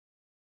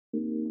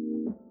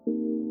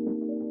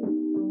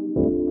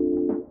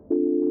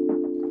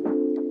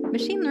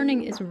Machine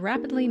learning is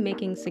rapidly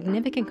making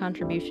significant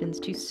contributions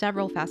to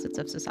several facets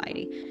of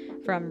society,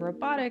 from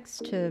robotics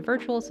to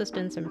virtual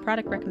assistants and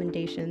product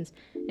recommendations,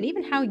 and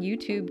even how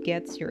YouTube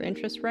gets your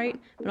interests right,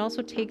 but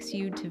also takes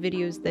you to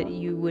videos that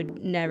you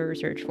would never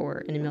search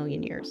for in a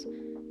million years.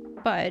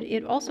 But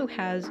it also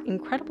has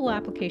incredible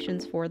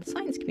applications for the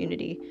science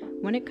community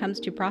when it comes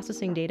to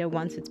processing data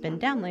once it's been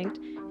downlinked,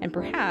 and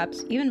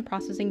perhaps even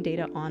processing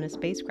data on a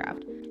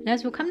spacecraft. And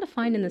as we'll come to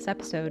find in this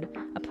episode,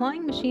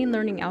 applying machine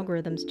learning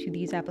algorithms to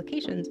these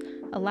applications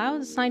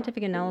allows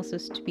scientific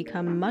analysis to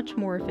become much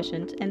more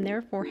efficient and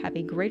therefore have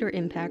a greater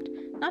impact,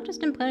 not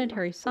just in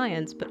planetary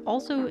science, but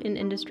also in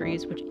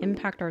industries which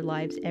impact our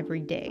lives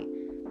every day.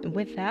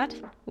 With that,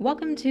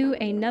 welcome to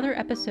another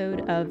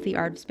episode of The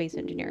Art of Space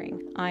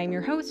Engineering. I'm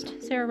your host,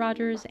 Sarah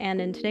Rogers,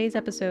 and in today's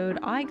episode,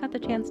 I got the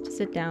chance to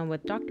sit down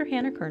with Dr.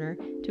 Kerner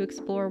to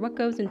explore what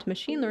goes into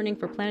machine learning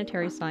for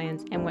planetary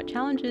science and what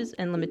challenges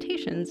and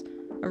limitations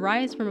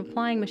arise from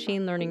applying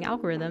machine learning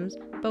algorithms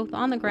both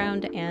on the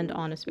ground and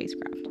on a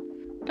spacecraft.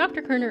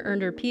 Dr. Kerner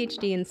earned her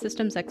PhD in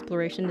Systems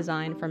Exploration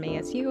Design from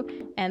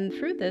ASU, and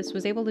through this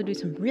was able to do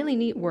some really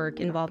neat work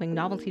involving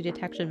novelty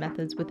detection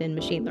methods within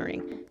machine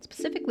learning,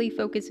 specifically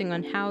focusing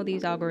on how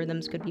these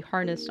algorithms could be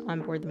harnessed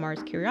on board the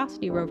Mars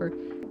Curiosity Rover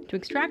to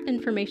extract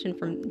information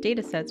from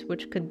datasets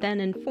which could then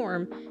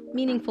inform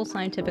meaningful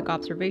scientific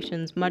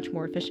observations much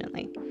more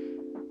efficiently.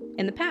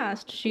 In the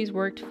past, she's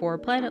worked for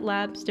Planet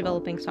Labs,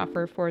 developing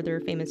software for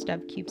their famous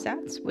Dove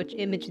CubeSats, which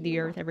image the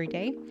Earth every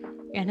day,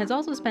 and has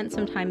also spent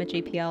some time at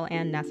JPL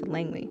and NASA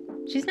Langley.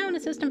 She's now an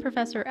assistant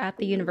professor at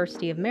the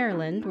University of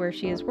Maryland, where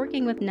she is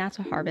working with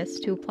NASA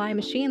Harvest to apply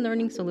machine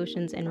learning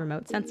solutions in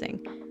remote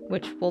sensing,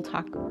 which we'll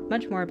talk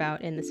much more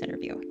about in this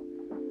interview.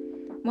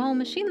 While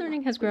machine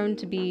learning has grown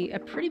to be a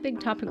pretty big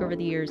topic over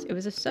the years, it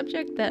was a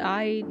subject that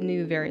I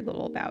knew very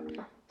little about.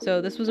 So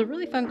this was a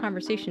really fun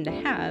conversation to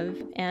have,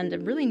 and a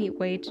really neat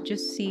way to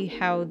just see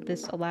how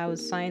this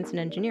allows science and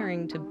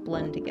engineering to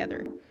blend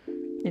together.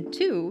 And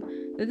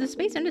two, that the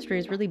space industry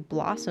has really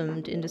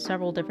blossomed into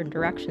several different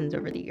directions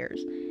over the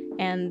years,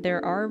 and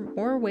there are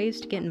more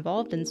ways to get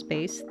involved in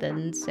space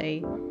than,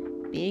 say,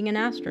 being an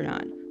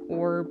astronaut,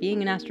 or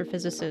being an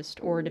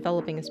astrophysicist, or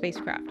developing a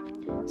spacecraft.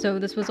 So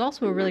this was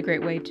also a really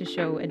great way to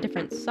show a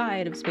different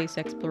side of space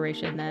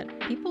exploration that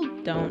people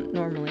don't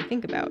normally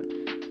think about.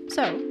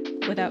 So,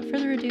 without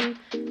further ado,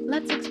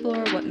 let's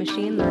explore what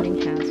machine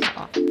learning has to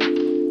offer.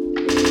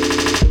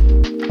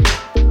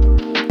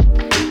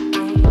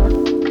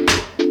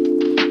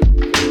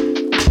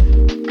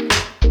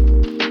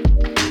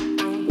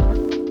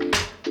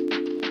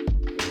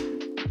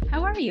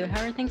 How are you?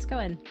 How are things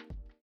going?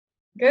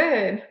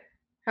 Good.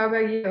 How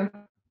about you?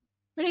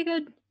 Pretty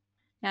good.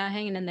 Yeah,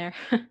 hanging in there.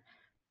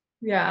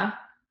 Yeah.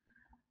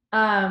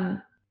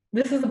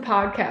 This is a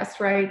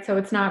podcast, right? So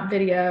it's not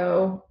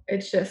video,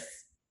 it's just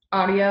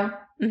audio.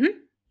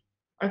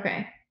 Mm-hmm.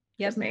 Okay.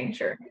 Yep. Just making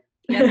sure.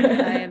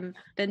 Yep. I've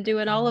been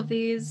doing all of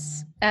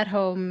these at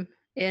home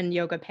in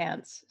yoga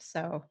pants,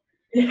 so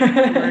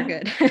we're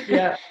good.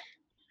 Yeah.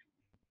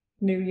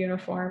 New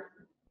uniform.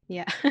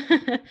 Yeah.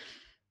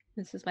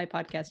 This is my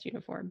podcast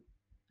uniform.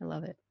 I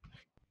love it.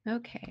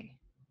 Okay.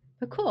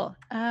 But cool.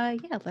 Yeah,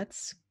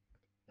 let's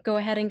go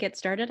ahead and get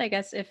started, I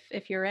guess,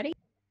 if you're ready.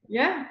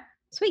 Yeah.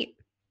 Sweet.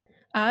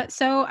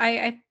 So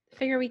I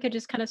figure we could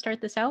just kind of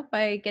start this out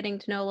by getting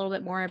to know a little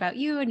bit more about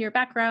you and your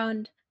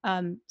background.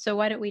 So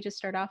why don't we just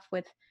start off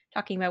with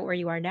talking about where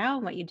you are now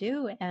and what you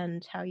do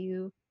and how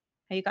you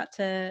got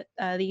to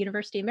the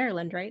University of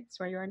Maryland, right? That's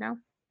where you are now.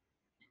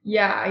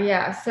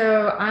 Yeah.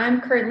 So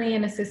I'm currently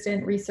an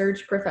assistant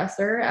research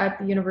professor at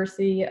the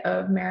University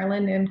of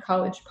Maryland in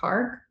College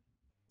Park.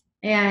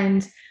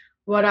 And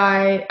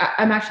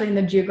I'm actually in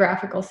the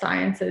geographical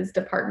sciences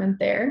department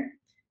there.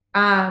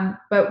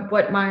 But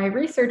what my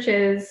research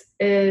is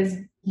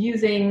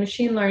using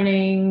machine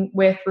learning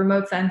with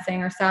remote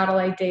sensing or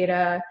satellite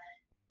data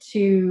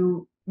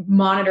to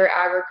monitor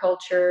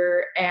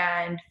agriculture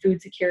and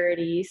food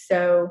security.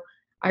 So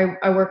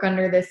I work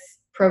under this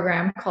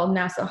program called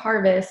NASA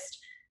Harvest,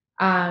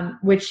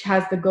 which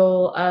has the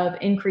goal of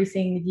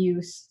increasing the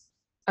use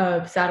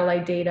of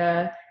satellite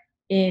data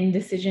in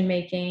decision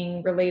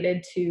making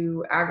related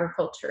to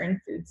agriculture and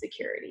food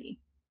security.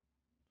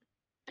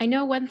 I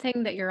know one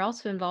thing that you're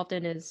also involved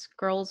in is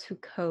Girls Who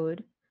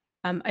Code.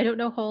 I don't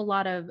know a whole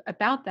lot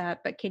about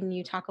that, but can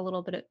you talk a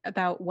little bit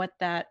about what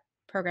that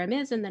program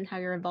is and then how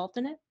you're involved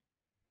in it?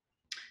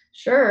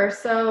 Sure.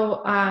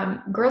 So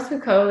Girls Who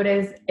Code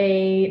is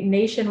a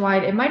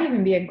nationwide, it might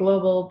even be a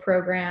global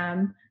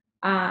program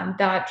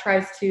that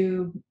tries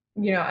to,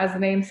 as the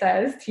name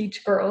says,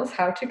 teach girls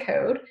how to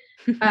code.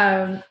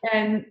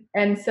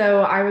 And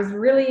so I was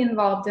really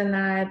involved in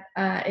that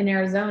in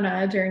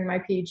Arizona during my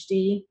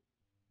PhD,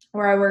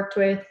 where I worked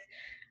with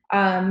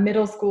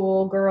middle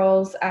school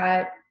girls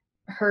at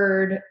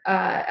Hurd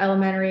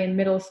Elementary and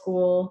Middle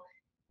School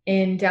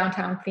in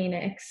downtown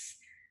Phoenix.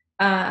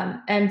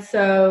 And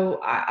so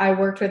I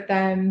worked with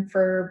them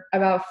for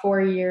about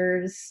 4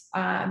 years,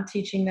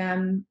 teaching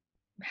them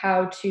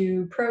how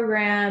to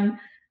program,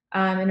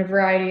 in a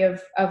variety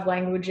of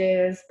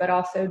languages, but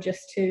also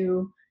just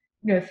to,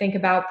 think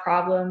about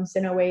problems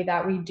in a way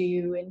that we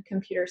do in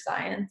computer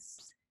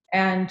science,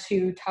 and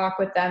to talk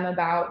with them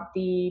about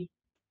the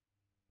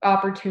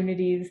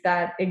opportunities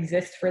that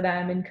exist for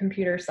them in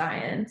computer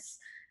science.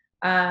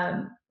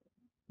 Um,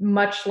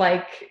 Much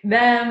like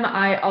them,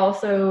 I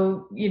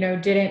also,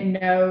 didn't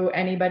know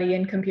anybody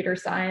in computer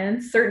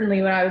science,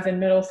 certainly when I was in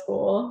middle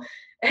school,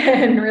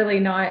 and really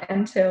not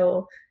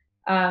until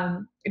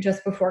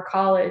just before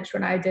college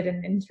when I did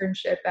an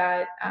internship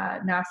at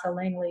NASA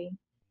Langley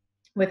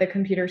with a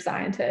computer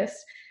scientist.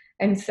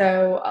 And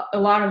so a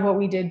lot of what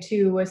we did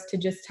too was to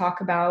just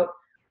talk about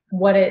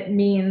what it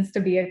means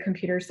to be a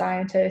computer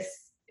scientist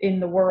in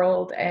the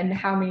world and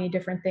how many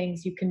different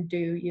things you can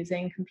do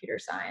using computer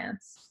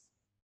science.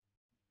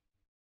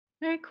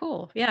 Very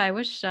cool. Yeah, I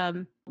wish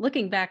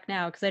looking back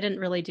now, because I didn't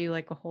really do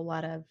like a whole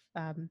lot of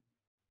I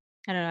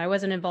don't know, I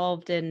wasn't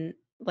involved in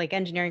like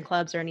engineering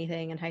clubs or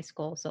anything in high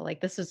school. So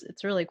like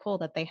it's really cool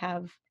that they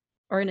have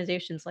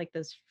organizations like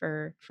this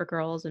for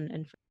girls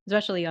and for,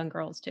 especially young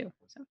girls too.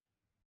 So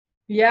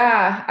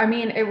Yeah, I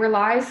mean, it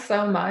relies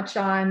so much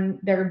on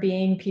there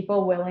being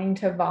people willing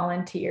to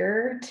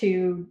volunteer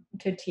to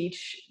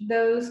teach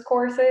those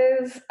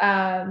courses.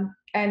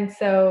 And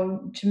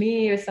so to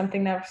me, it was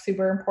something that was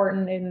super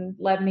important and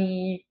let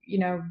me,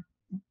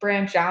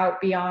 branch out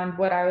beyond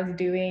what I was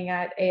doing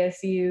at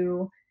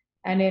ASU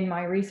and in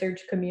my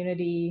research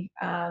community.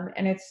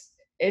 And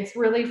it's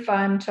really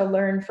fun to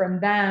learn from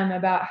them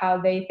about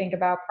how they think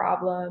about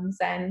problems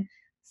and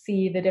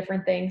see the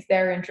different things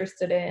they're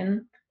interested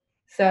in.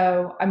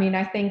 So, I mean,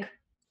 I think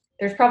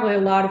there's probably a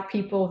lot of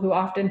people who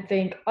often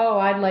think, "Oh,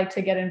 I'd like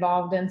to get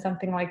involved in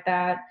something like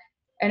that."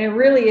 And it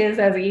really is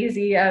as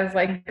easy as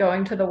like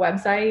going to the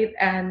website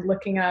and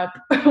looking up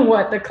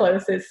what the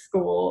closest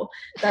school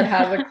that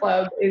has a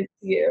club is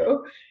to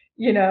you.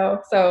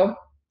 So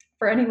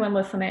for anyone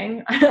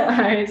listening,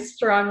 I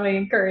strongly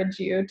encourage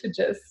you to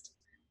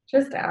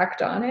just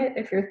act on it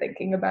if you're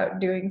thinking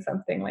about doing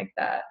something like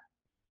that.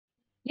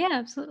 yeah,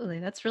 absolutely.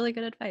 That's really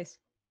good advice.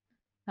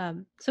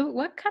 So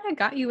what kind of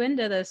got you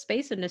into the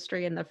space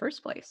industry in the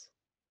first place?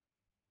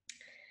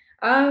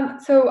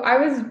 So I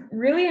was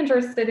really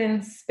interested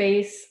in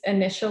space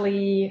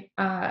initially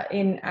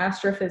in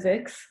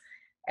astrophysics,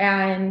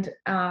 and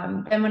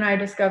then when I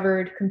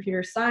discovered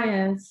computer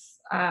science,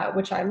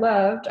 which I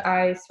loved,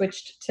 I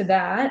switched to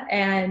that.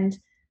 And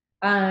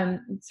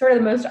sort of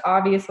the most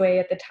obvious way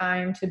at the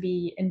time to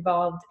be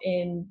involved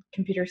in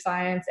computer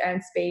science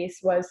and space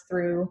was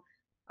through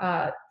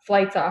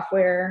flight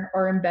software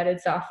or embedded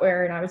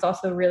software, and I was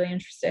also really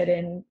interested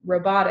in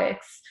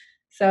robotics.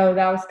 So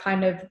that was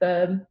kind of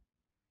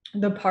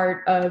the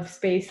part of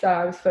space that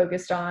I was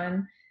focused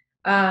on.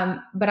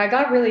 But I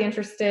got really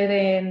interested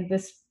in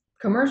this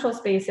commercial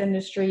space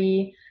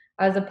industry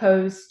as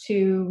opposed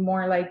to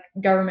more like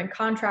government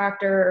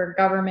contractor or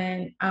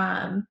government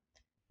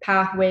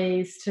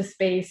pathways to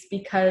space,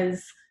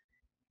 because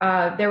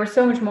there were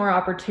so much more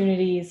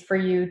opportunities for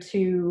you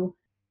to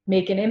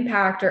make an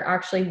impact or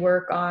actually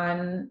work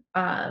on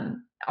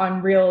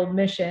real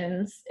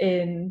missions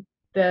in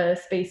the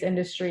space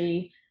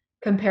industry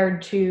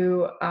compared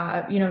to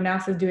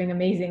NASA's doing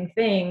amazing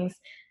things,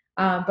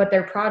 but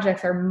their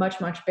projects are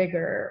much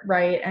bigger,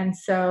 right? And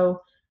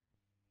so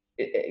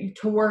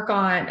to work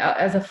on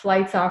as a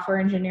flight software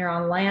engineer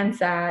on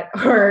Landsat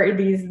or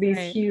these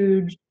Right.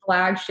 huge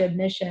flagship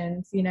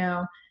missions,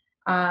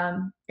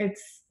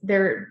 it's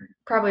there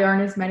probably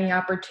aren't as many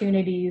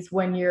opportunities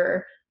when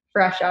you're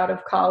fresh out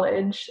of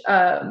college.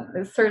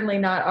 There's certainly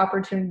not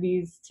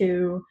opportunities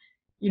to,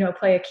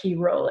 play a key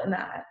role in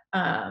that.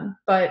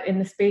 But in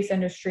the space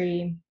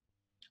industry,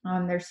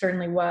 there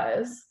certainly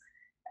was,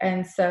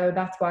 and so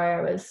that's why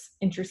I was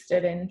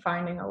interested in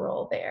finding a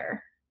role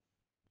there.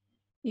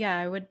 Yeah,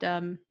 I would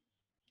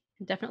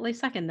definitely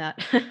second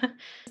that.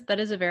 That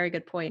is a very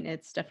good point.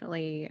 It's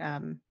definitely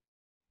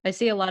I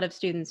see a lot of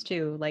students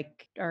too,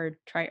 like are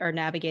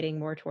navigating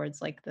more towards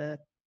like the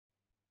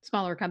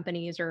smaller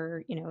companies,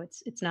 or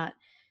it's not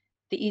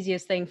the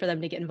easiest thing for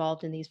them to get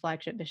involved in these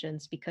flagship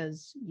missions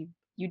because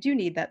you do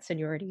need that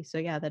seniority. So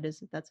yeah,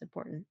 that's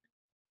important.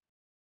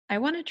 I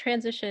want to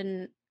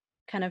transition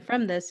kind of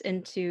from this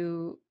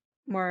into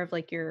more of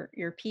like your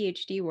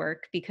PhD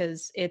work,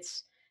 because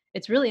it's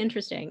really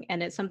interesting,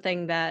 and it's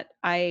something that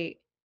like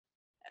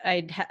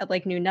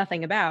knew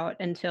nothing about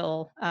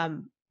until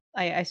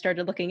I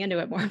started looking into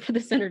it more for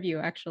this interview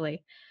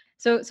actually.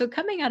 So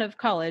coming out of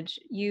college,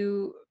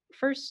 you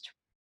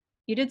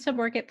did some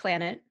work at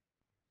Planet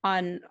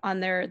on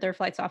their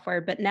flight software,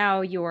 but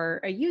now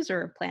you're a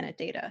user of Planet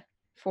data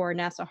for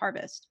NASA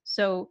Harvest.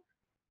 So,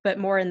 but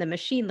more in the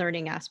machine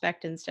learning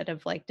aspect instead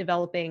of like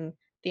developing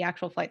the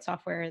actual flight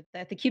software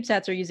that the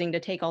CubeSats are using to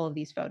take all of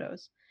these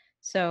photos.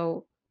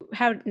 So,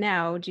 how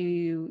now do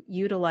you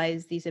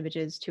utilize these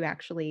images to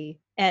actually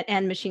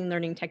and machine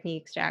learning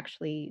techniques to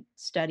actually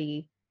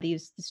study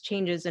these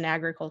changes in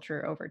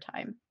agriculture over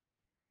time?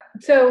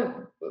 So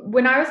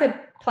when I was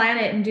at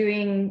Planet and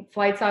doing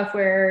flight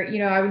software,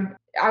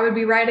 I would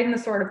be writing the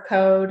sort of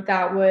code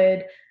that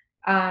would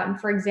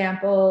For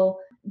example,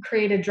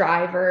 create a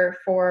driver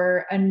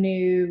for a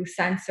new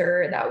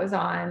sensor that was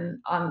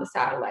on the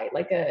satellite.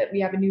 We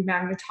have a new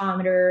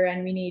magnetometer,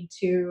 and we need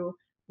to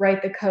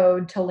write the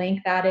code to link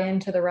that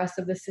into the rest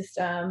of the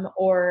system,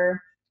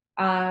 or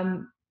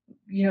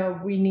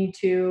we need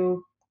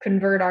to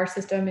convert our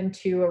system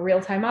into a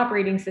real-time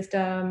operating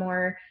system,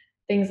 or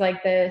things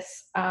like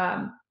this.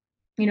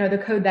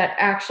 The code that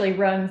actually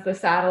runs the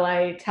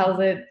satellite tells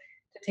it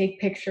to take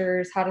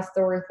pictures, how to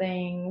store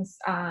things,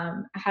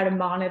 how to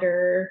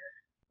monitor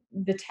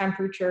the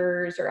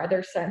temperatures or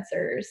other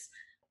sensors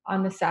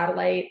on the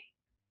satellite.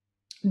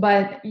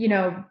 But,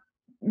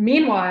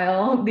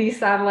 meanwhile, these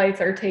satellites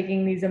are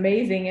taking these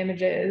amazing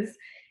images.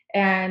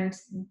 And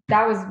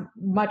that was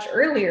much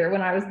earlier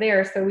when I was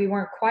there. So we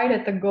weren't quite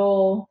at the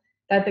goal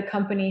that the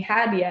company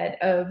had yet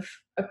of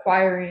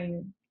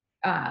acquiring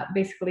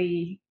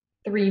basically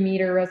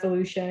 3-meter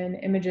resolution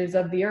images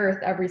of the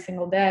Earth every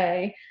single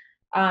day.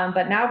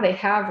 But now they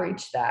have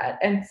reached that.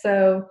 And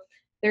so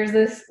there's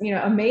this,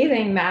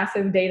 amazing,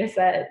 massive data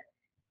set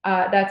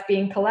that's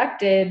being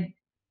collected.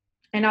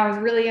 And I was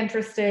really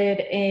interested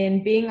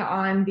in being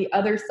on the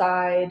other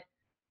side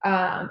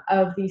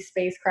of these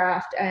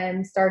spacecraft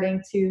and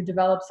starting to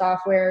develop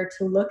software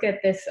to look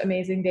at this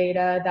amazing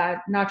data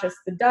that not just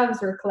the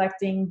Doves were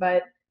collecting,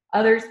 but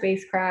other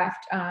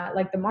spacecraft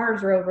like the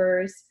Mars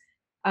rovers,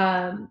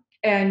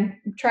 and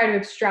try to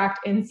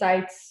extract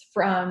insights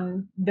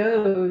from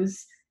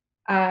those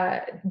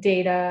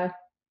data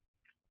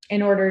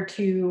in order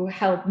to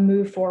help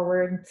move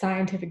forward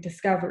scientific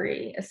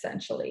discovery,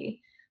 essentially.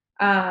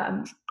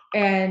 Um,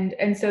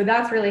 and so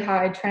that's really how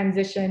I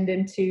transitioned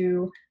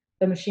into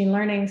the machine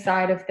learning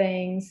side of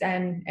things,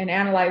 and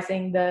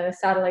analyzing the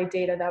satellite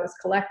data that was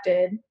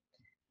collected.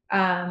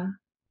 Um,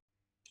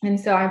 and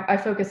so I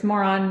focused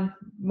more on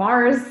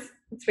Mars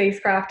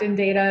spacecraft and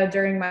data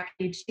during my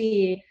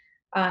PhD,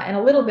 and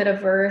a little bit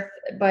of Earth,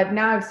 but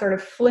now I've sort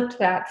of flipped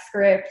that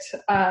script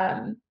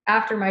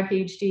after my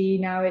PhD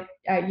now at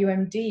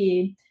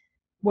UMD,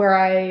 where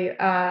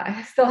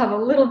I still have a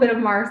little bit of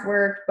Mars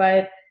work,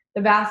 but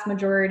the vast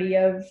majority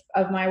of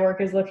my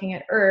work is looking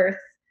at Earth.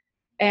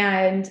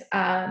 And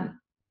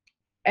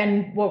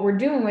what we're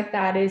doing with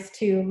that is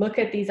to look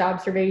at these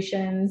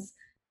observations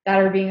that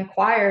are being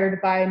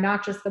acquired by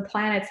not just the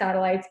planet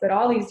satellites, but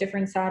all these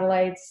different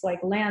satellites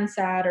like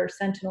Landsat or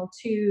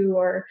Sentinel-2,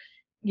 or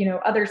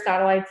other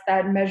satellites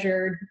that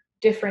measured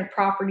different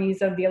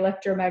properties of the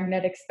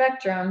electromagnetic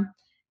spectrum.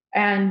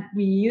 And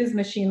we use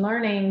machine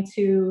learning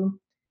to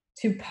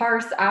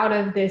parse out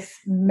of this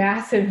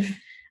massive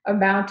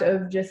amount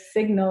of just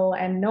signal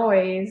and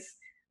noise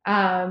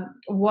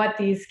what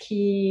these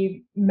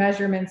key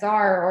measurements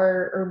are,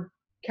 or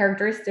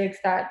characteristics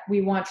that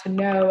we want to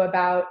know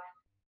about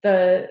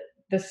the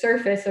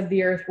surface of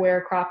the Earth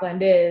where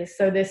cropland is.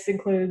 So this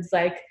includes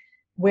like,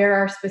 where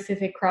are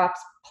specific crops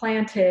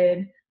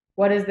planted,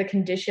 what is the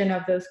condition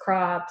of those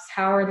crops,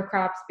 how are the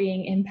crops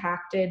being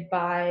impacted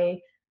by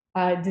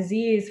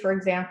disease, for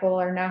example,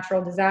 or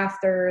natural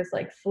disasters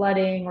like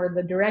flooding or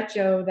the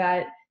derecho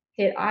that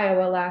hit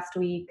Iowa last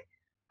week.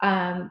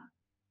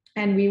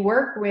 And we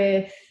work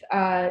with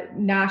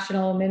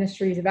national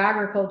ministries of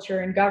agriculture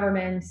and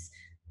governments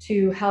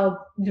to help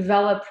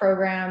develop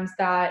programs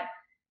that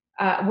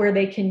where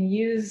they can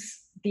use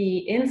the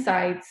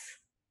insights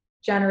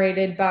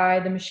generated by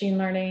the machine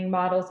learning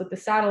models with the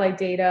satellite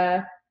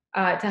data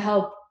to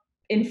help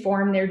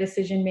inform their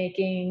decision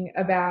making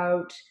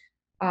about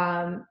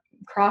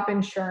crop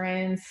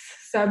insurance,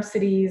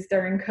 subsidies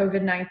during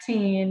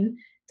COVID-19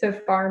 to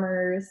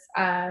farmers,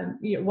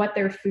 what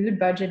their food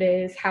budget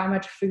is, how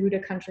much food a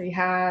country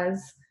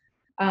has.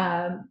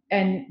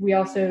 And we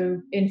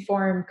also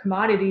inform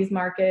commodities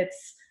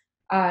markets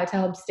to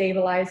help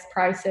stabilize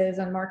prices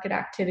on market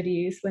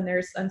activities when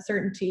there's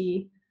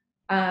uncertainty.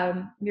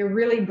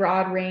 Really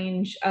broad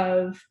range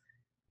of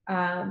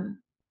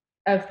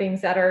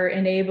things that are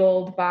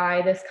enabled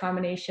by this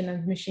combination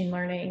of machine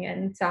learning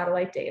and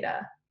satellite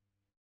data.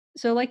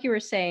 So, like you were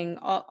saying,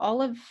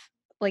 all of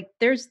like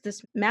there's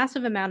this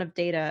massive amount of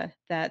data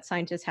that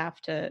scientists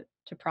have to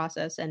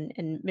process,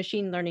 and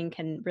machine learning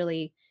can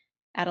really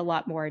add a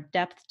lot more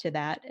depth to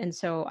that. And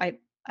so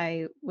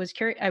I was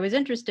curious, I was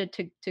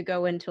interested to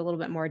go into a little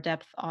bit more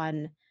depth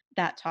on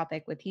that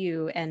topic with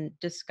you and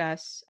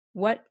discuss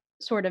what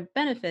sort of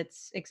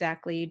benefits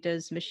exactly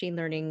does machine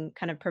learning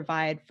kind of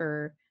provide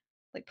for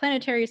like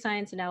planetary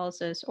science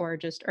analysis or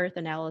just Earth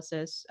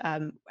analysis,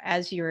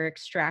 as you're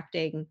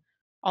extracting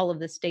all of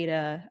this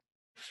data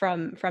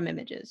from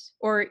images,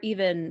 or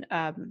even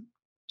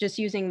just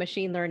using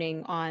machine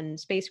learning on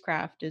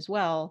spacecraft as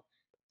well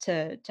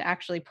to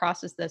actually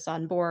process this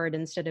on board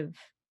instead of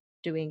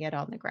doing it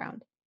on the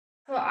ground.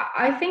 So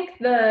I think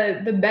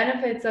the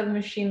benefits of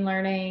machine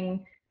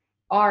learning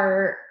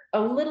are a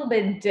little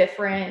bit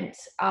different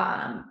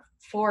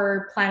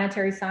for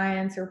planetary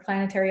science or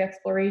planetary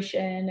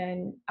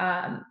exploration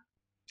and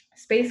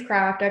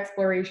spacecraft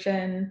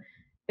exploration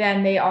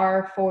than they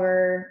are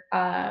for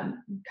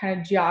kind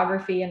of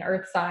geography and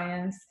earth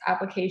science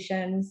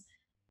applications,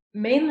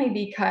 mainly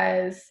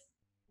because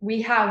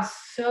we have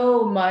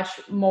so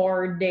much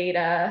more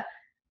data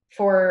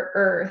for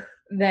Earth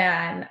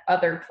than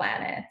other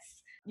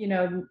planets. You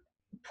know,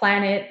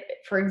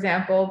 for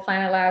example,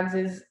 Planet Labs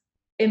is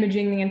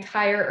imaging the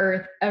entire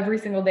Earth every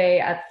single day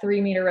at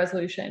 3-meter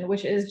resolution,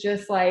 which is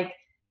just like,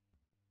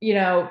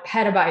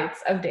 petabytes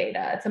of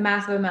data. It's a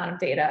massive amount of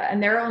data.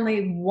 And they're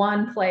only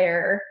one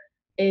player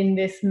in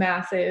this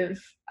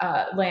massive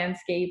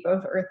landscape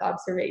of Earth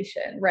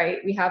observation, right?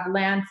 We have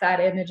Landsat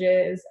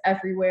images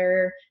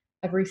everywhere,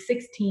 every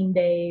 16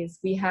 days.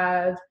 We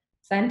have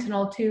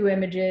Sentinel-2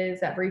 images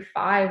every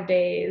 5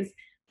 days.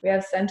 We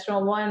have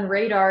Sentinel-1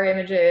 radar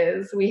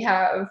images. We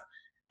have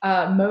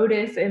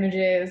MODIS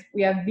images.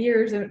 We have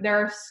VIIRS. There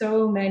are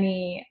so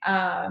many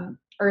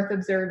Earth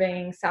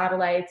observing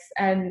satellites,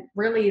 and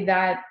really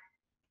that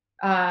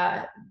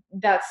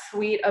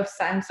suite of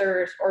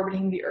sensors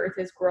orbiting the Earth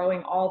is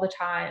growing all the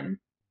time.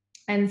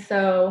 And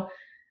so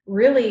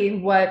really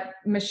what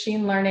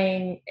machine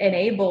learning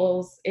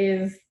enables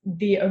is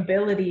the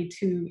ability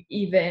to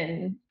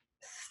even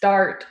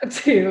start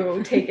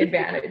to take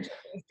advantage of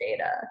this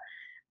data.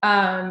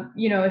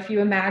 If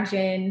you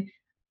imagine,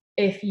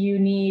 if you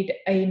need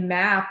a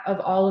map of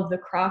all of the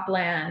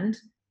cropland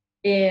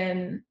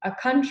in a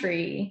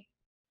country,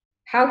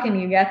 how can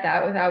you get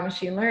that without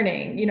machine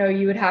learning?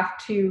 You would have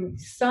to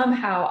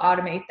somehow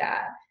automate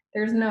that.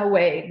 There's no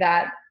way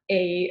that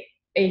a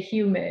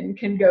human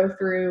can go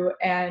through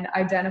and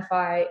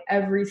identify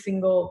every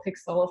single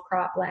pixel of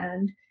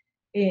cropland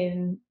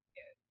in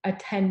a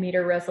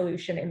 10-meter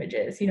resolution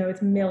images.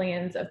 It's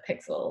millions of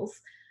pixels.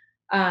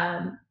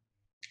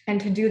 And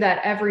to do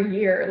that every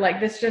year, like,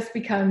 this just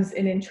becomes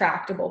an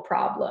intractable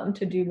problem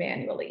to do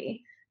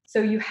manually.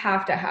 So you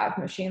have to have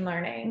machine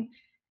learning.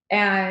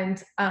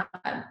 And,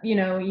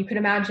 you could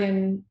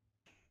imagine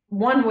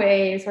one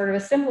way, sort of a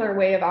similar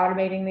way of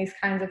automating these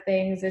kinds of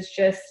things is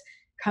just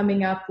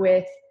coming up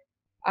with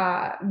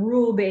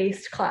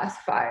rule-based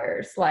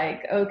classifiers.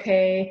 Like,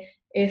 okay,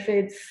 if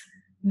it's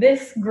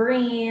this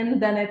green,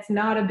 then it's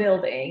not a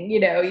building.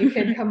 You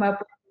could come up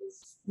with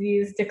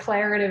these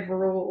declarative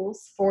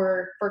rules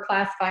for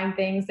classifying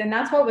things. And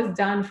that's what was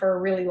done for a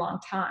really long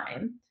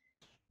time.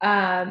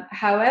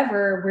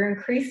 However, we're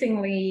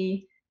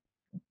increasingly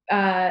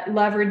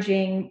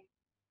leveraging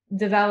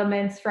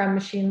developments from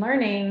machine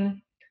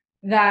learning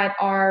that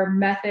are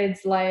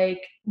methods like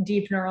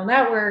deep neural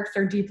networks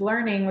or deep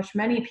learning, which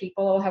many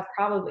people have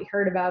probably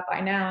heard about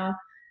by now,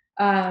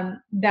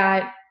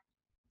 that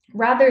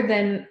rather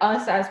than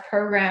us as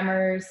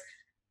programmers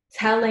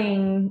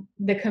telling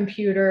the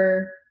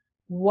computer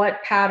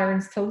what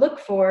patterns to look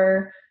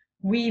for,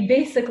 we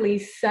basically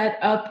set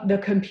up the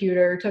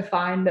computer to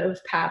find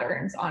those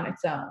patterns on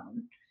its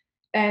own.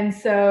 And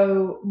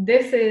so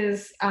this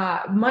is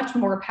much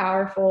more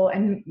powerful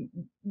and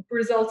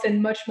results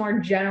in much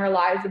more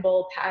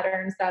generalizable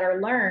patterns that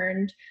are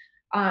learned,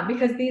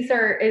 because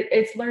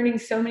it's learning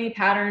so many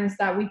patterns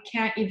that we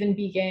can't even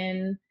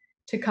begin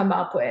to come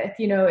up with.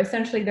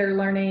 Essentially they're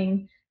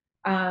learning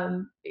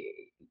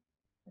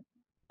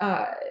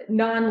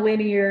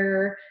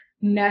nonlinear,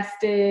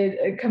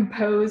 nested,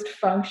 composed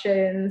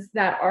functions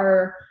that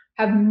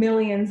have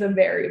millions of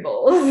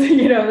variables.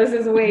 This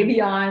is way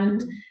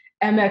beyond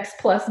mx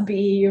plus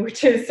b,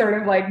 which is sort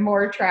of like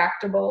more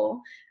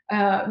tractable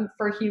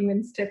for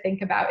humans to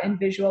think about and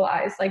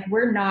visualize. Like,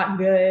 we're not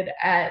good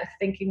at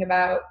thinking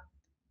about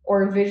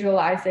or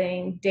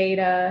visualizing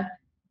data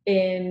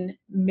in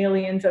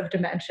millions of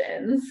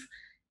dimensions.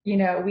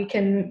 We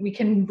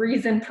can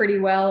reason pretty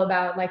well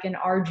about like an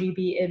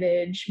RGB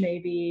image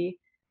maybe,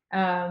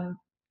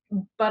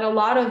 but a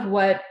lot of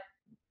what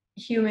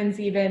humans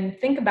even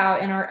think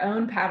about in our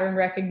own pattern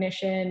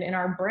recognition in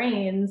our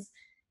brains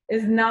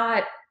is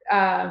not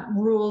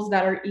rules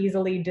that are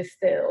easily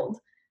distilled,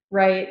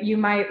 right? You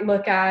might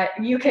look at,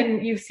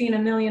 you've seen a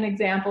million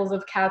examples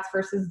of cats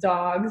versus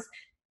dogs.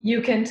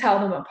 You can tell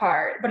them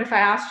apart. But if I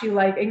asked you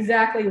like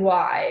exactly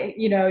why,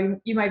 you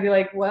might be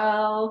like,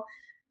 well,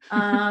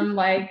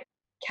 like,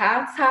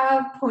 cats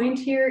have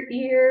pointier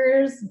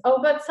ears. Oh,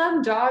 but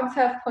some dogs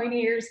have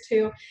pointy ears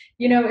too.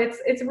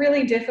 It's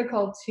really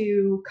difficult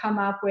to come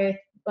up with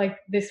like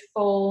this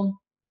full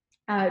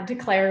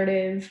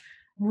declarative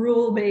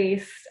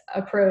rule-based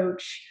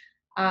approach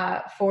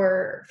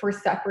for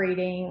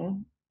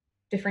separating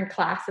different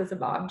classes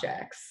of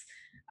objects.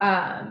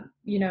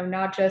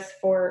 Not just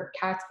for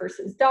cats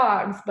versus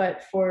dogs,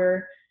 but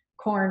for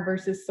corn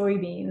versus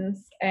soybeans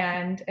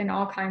and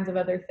all kinds of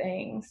other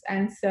things.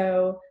 And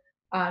so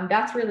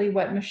that's really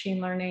what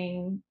machine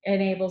learning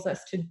enables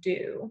us to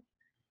do.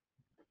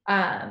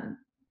 And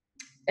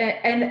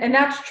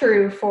that's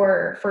true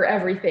for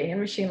everything in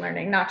machine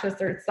learning, not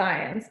just earth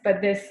science,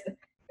 but this,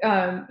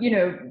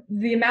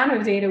 the amount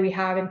of data we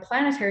have in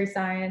planetary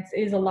science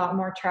is a lot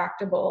more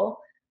tractable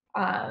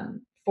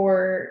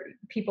for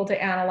people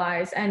to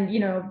analyze. And,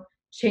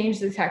 change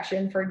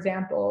detection, for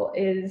example,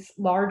 is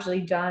largely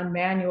done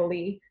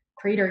manually.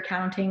 Crater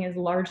counting is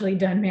largely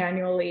done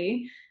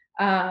manually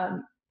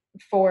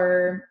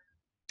for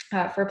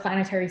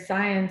planetary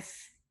science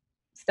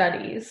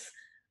studies.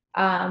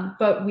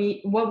 But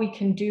what we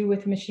can do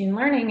with machine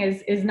learning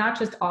is not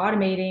just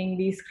automating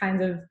these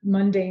kinds of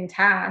mundane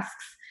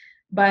tasks,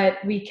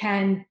 but we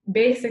can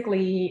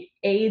basically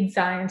aid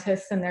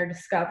scientists in their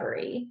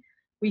discovery.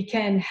 We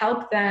can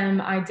help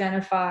them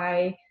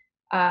identify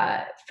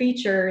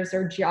features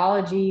or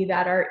geology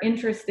that are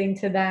interesting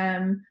to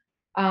them,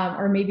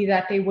 or maybe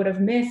that they would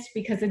have missed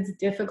because it's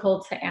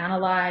difficult to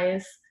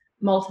analyze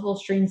multiple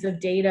streams of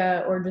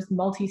data or just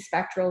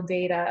multispectral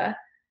data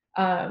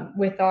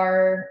with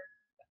our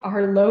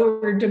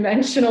lower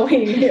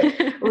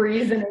dimensionally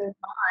reasoning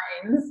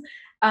minds.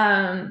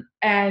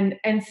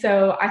 And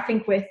so I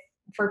think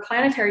for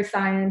planetary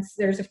science,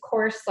 there's of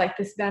course like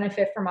this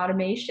benefit from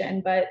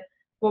automation, but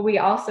what we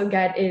also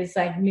get is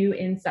like new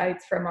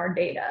insights from our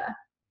data.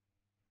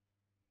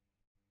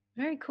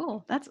 Very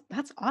cool. That's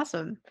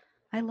awesome.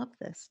 I love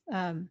this.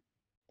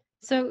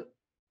 So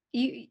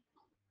you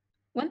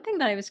one thing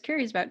that I was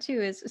curious about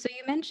too is so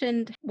you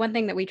mentioned one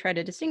thing that we try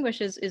to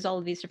distinguish is all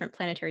of these different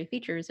planetary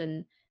features,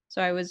 and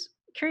so I was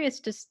curious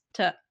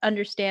to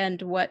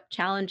understand what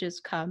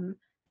challenges come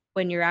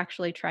when you're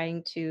actually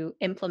trying to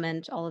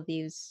implement all of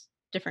these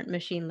different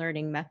machine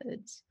learning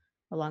methods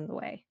along the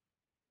way.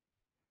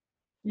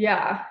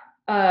 Yeah,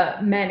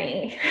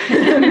 many,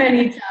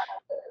 many challenges.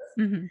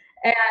 Hmm.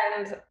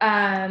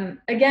 And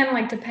again,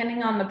 like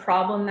depending on the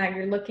problem that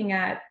you're looking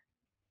at,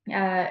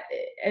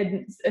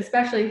 and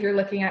especially if you're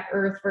looking at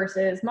Earth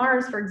versus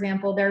Mars, for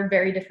example, there are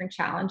very different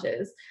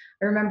challenges.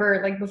 I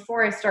remember, like,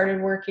 before I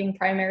started working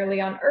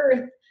primarily on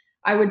Earth,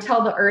 I would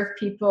tell the Earth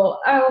people,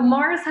 "Oh,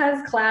 Mars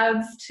has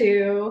clouds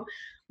too,"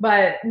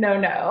 but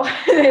no,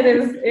 it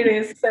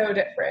is so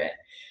different.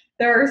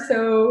 There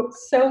are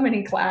so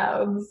many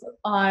clouds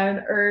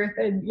on Earth,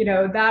 and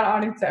that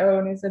on its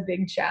own is a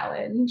big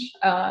challenge.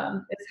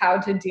 Is how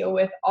to deal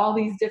with all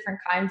these different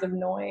kinds of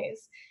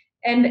noise,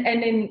 and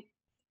in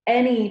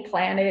any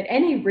planet,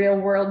 any real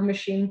world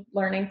machine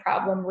learning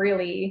problem,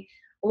 really,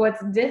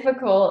 what's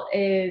difficult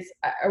is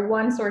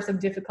one source of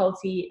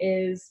difficulty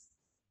is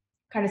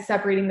kind of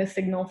separating the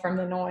signal from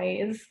the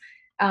noise,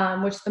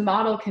 which the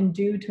model can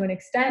do to an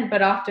extent,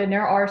 but often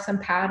there are some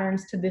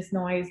patterns to this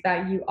noise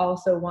that you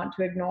also want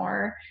to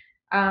ignore.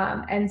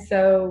 And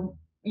so,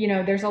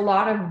 there's a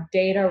lot of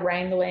data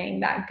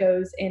wrangling that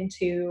goes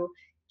into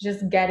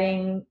just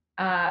getting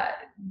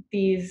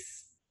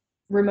these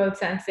remote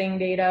sensing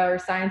data or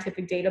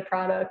scientific data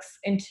products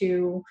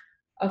into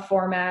a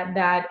format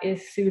that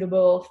is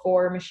suitable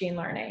for machine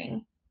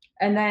learning.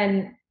 And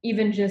then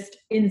even just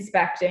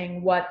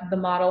inspecting what the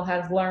model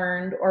has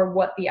learned or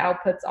what the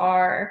outputs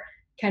are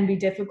can be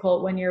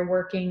difficult when you're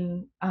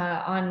working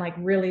on like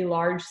really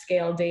large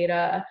scale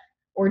data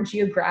or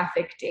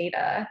geographic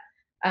data.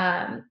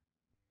 Um,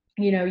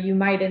 you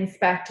might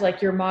inspect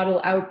like your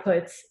model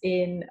outputs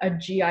in a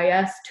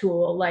GIS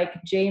tool like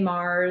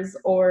JMars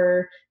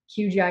or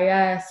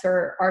QGIS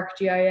or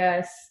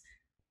ArcGIS,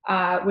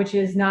 which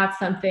is not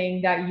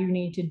something that you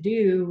need to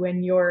do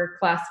when you're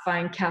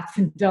classifying cats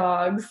and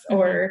dogs, Hmm.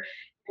 or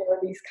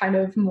these kind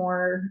of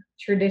more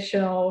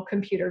traditional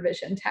computer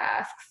vision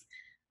tasks.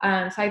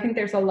 So I think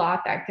there's a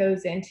lot that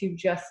goes into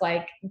just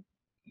like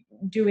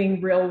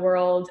doing real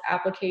world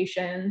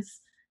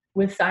applications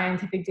with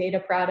scientific data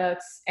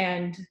products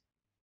and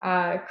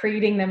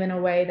creating them in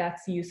a way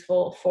that's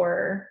useful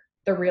for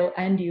the real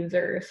end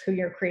users who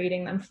you're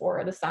creating them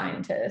for, the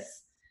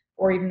scientists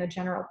or even the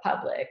general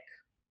public.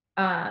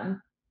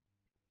 Um,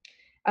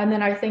 and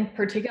then I think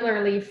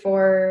particularly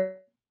for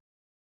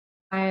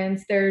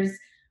science, there's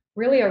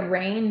really a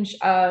range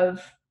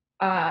of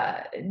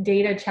uh,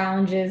 data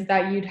challenges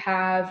that you'd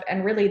have,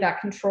 and really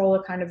that control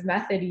the kind of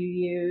method you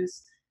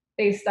use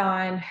based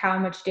on how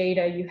much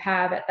data you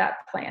have at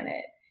that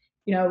planet.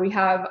 We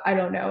have, I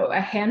don't know, a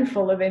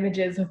handful of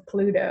images of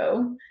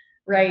Pluto,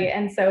 right?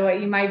 And so what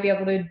you might be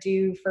able to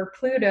do for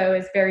Pluto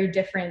is very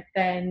different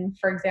than,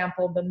 for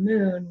example, the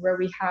moon, where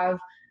we have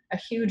a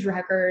huge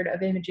record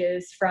of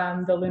images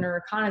from the Lunar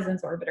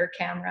Reconnaissance Orbiter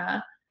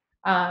camera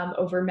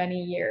over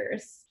many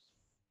years.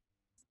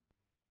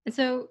 And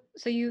so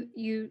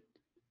you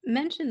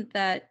mentioned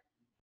that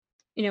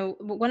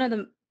one of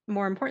the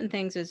more important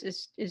things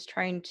is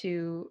trying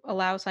to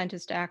allow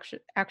scientists to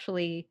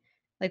actually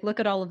like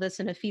look at all of this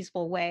in a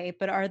feasible way.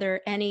 But are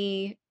there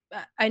any?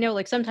 I know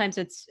like sometimes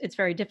it's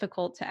very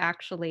difficult to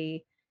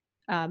actually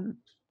um,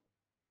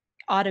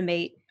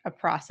 automate a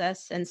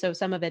process, and so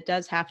some of it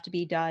does have to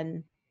be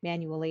done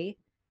manually.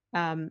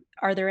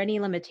 Are there any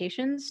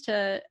limitations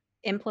to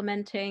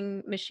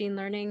implementing machine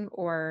learning,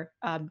 or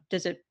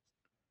does it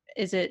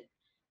is it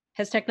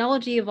has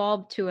technology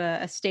evolved to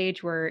a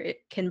stage where it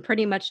can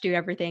pretty much do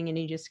everything and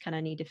you just kind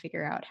of need to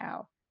figure out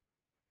how?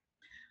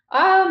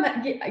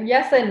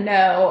 Yes and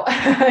no.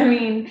 I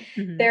mean,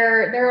 Hmm.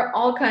 there are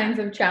all kinds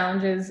of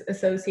challenges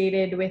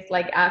associated with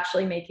like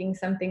actually making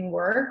something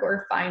work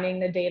or finding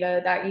the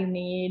data that you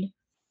need.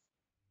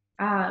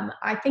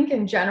 I think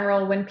in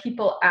general, when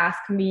people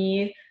ask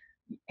me,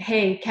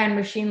 "Hey, can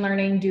machine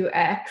learning do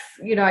X?"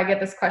 I get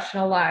this question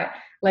a lot.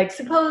 Like,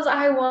 suppose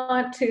I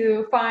want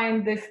to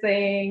find this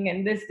thing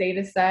and this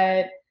data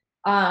set.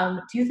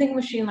 Do you think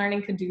machine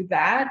learning could do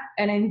that?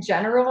 And in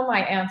general,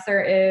 my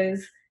answer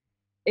is,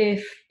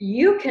 if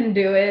you can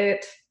do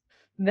it,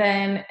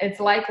 then it's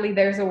likely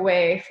there's a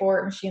way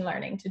for machine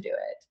learning to do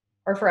it,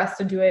 or for us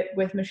to do it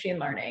with machine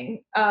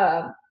learning.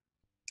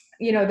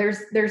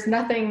 There's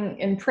nothing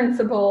in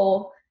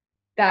principle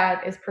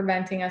that is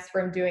preventing us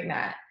from doing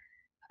that.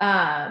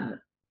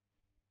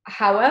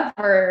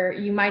 However,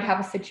 you might have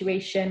a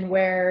situation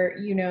where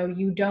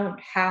you don't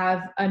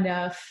have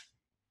enough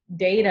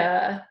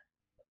data,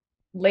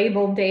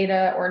 labeled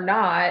data or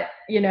not,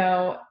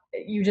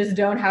 you just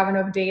don't have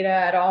enough data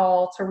at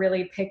all to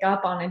really pick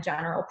up on a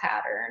general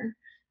pattern.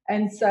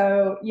 And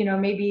so,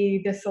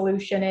 maybe the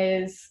solution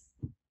is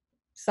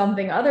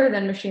something other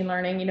than machine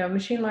learning.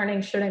 Machine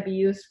learning shouldn't be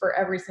used for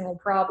every single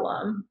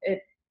problem.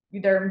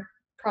 There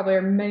probably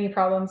are many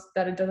problems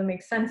that it doesn't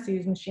make sense to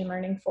use machine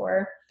learning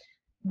for.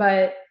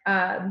 But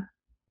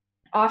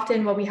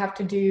often what we have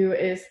to do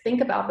is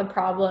think about the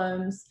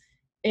problems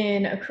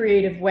in a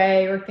creative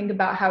way, or think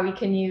about how we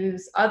can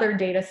use other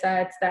data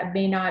sets that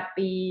may not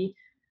be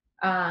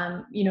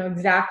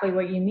exactly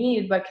what you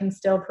need, but can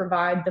still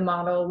provide the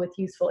model with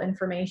useful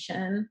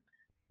information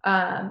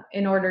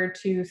in order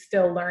to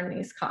still learn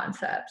these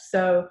concepts.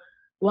 So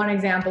one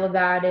example of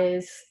that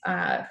is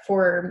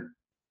for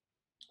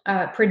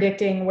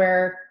predicting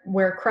where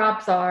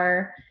crops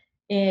are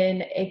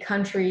in a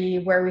country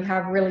where we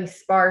have really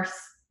sparse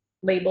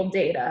labeled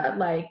data,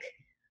 like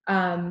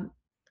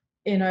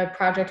in a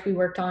project we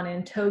worked on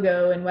in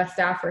Togo in West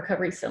Africa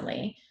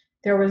recently.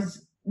 There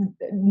was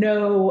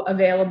no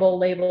available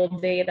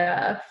labeled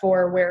data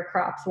for where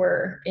crops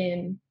were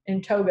in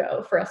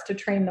Togo for us to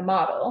train the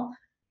model.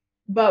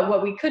 But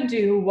what we could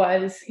do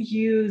was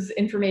use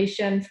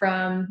information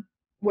from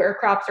where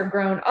crops are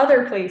grown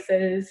other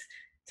places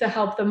to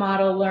help the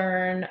model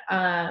learn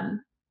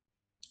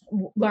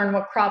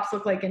what crops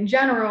look like in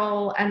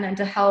general, and then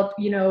to help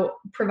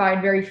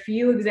provide very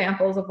few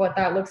examples of what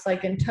that looks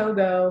like in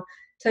Togo,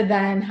 to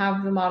then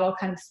have the model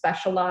kind of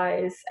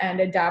specialize and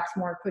adapt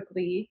more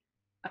quickly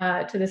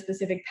to the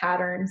specific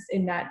patterns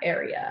in that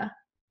area.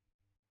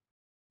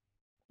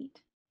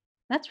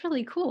 That's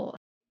really cool.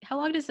 How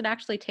long does it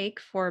actually take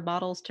for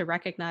models to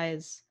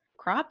recognize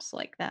crops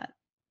like that?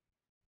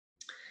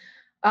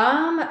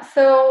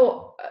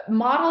 So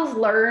models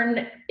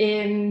learn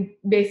in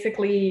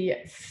basically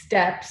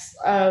steps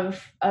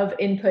of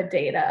input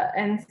data.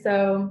 And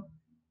so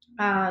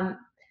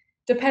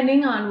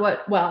depending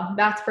on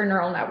that's for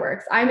neural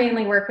networks. I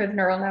mainly work with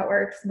neural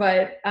networks,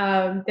 but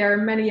there are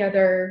many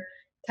other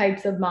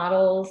types of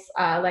models,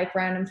 like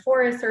random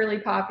forests are really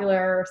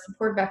popular, or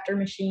support vector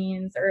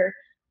machines, or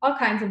all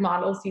kinds of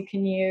models you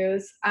can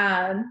use.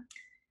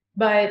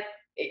 But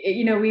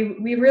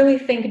we really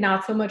think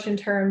not so much in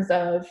terms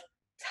of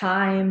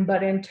time,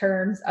 but in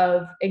terms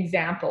of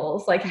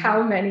examples. Like,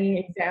 how many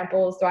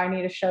examples do I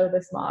need to show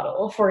this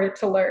model for it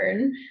to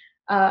learn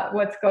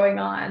what's going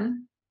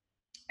on?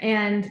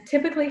 And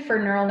typically for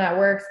neural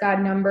networks,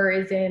 that number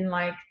is in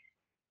like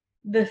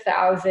the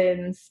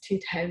thousands to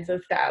tens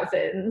of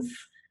thousands.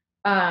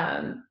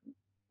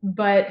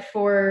 But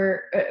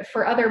for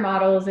other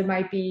models, it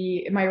might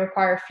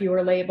require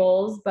fewer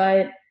labels.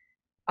 But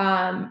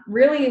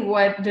really,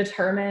 what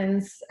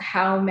determines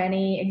how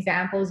many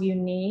examples you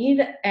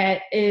need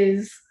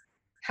is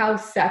how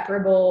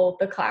separable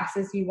the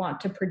classes you want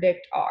to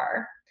predict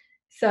are.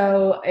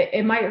 So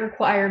it might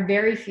require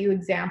very few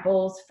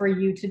examples for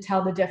you to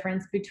tell the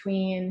difference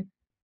between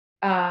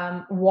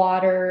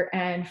water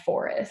and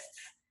forests,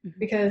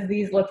 because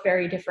these look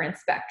very different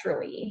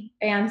spectrally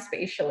and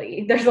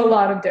spatially. There's a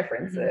lot of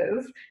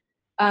differences.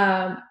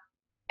 And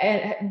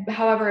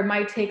however, it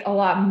might take a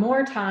lot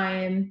more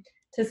time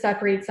to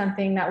separate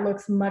something that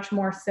looks much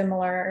more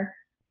similar.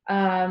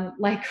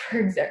 Like, for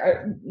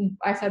example,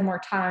 I said more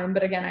time,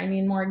 but again, I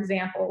mean more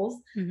examples,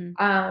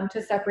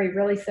 to separate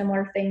really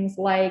similar things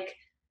like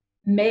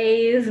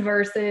maize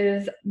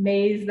versus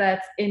maize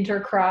that's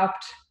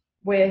intercropped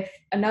with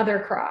another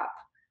crop.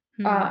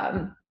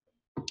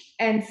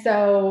 And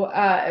so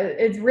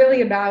it's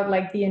really about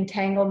like the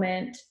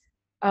entanglement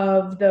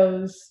of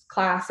those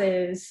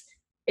classes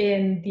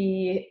in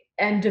the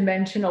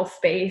n-dimensional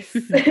space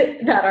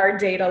that our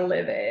data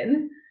live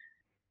in.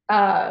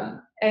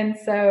 And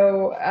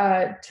so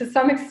to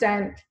some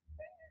extent,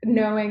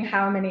 knowing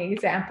how many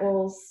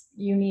examples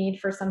you need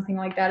for something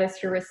like that is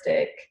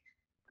heuristic.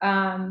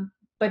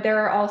 But there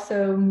are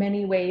also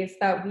many ways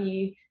that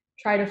we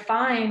try to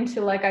find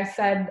to, like I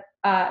said,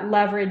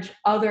 leverage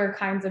other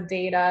kinds of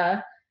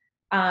data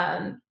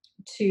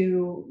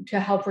to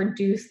help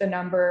reduce the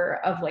number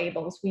of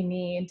labels we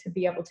need to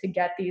be able to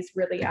get these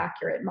really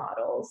accurate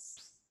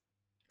models.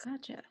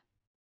 Gotcha.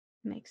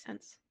 Makes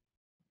sense.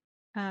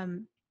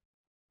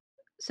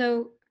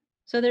 So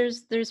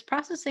there's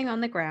processing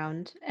on the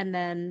ground, and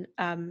then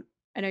I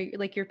know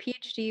like your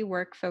PhD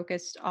work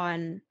focused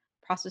on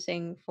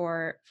processing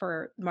for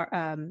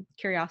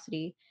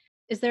Curiosity.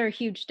 Is there a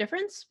huge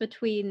difference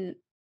between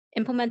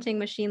implementing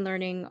machine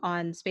learning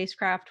on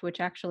spacecraft, which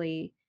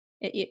actually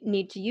you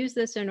need to use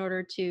this in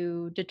order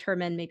to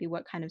determine maybe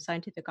what kind of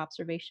scientific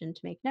observation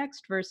to make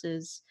next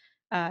versus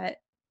uh,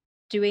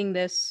 doing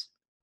this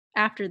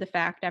after the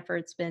fact, after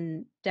it's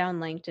been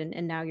downlinked,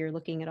 and now you're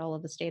looking at all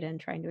of this data and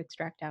trying to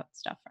extract out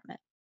stuff from it.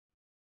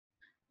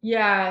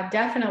 Yeah,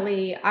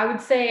 definitely. I would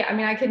say, I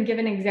mean, I can give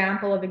an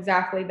example of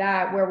exactly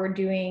that, where we're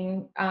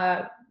doing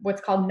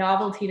what's called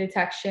novelty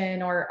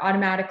detection, or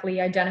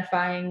automatically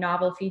identifying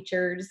novel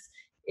features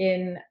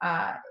in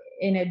a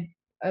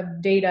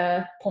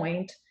data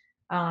point.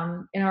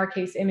 In our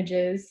case,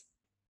 images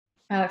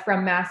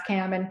from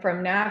MassCam and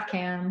from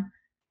NavCam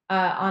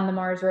on the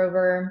Mars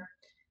rover,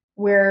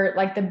 where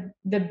like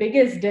the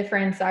biggest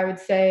difference I would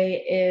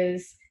say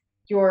is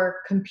your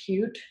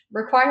compute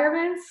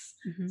requirements.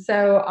 Hmm.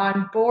 So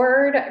on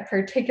board,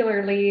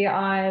 particularly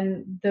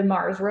on the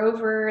Mars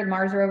rover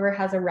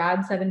has a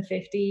RAD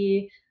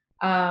 750,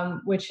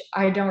 which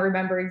I don't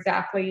remember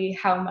exactly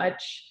how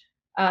much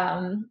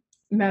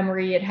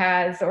memory it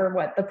has or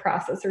what the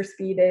processor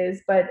speed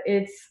is, but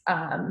it's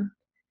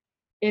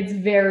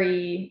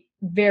very,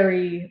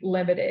 very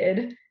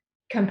limited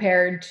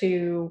compared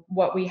to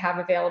what we have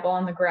available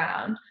on the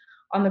ground.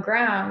 On the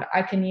ground,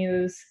 I can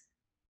use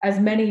as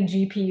many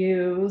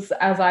GPUs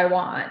as I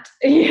want.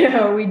 We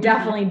Hmm.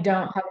 definitely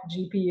don't have a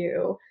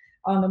GPU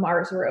on the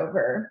Mars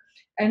rover.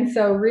 And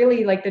so,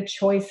 really, like the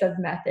choice of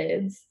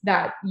methods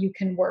that you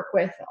can work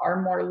with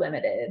are more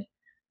limited.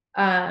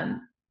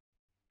 Um,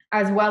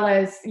 as well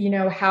as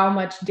how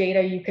much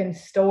data you can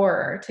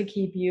store to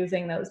keep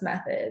using those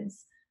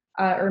methods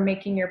or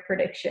making your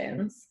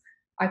predictions.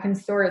 I can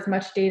store as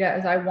much data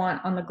as I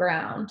want on the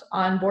ground.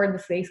 On board the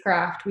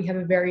spacecraft, we have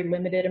a very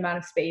limited amount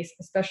of space,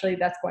 especially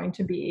that's going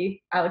to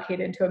be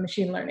allocated to a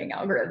machine learning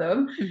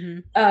algorithm. Hmm.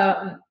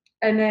 um,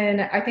 and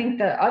then I think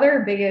the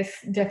other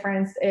biggest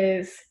difference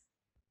is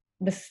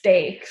the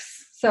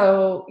stakes.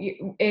 So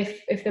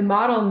if the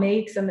model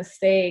makes a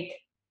mistake,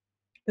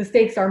 the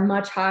stakes are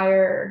much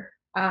higher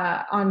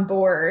on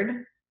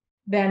board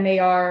than they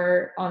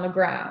are on the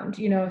ground.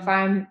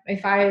 Hmm.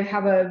 If I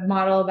have a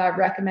model that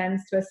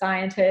recommends to a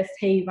scientist,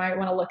 hey, you might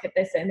want to look at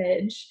this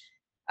image,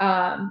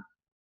 um,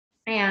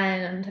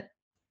 and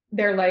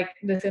they're like,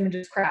 this image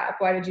is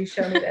crap. Why did you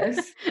show me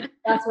this?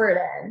 That's where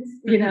it ends.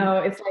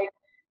 Hmm. It's like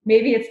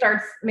maybe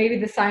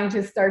the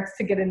scientist starts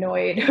to get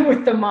annoyed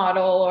with the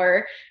model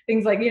or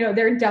things like,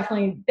 there are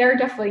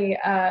definitely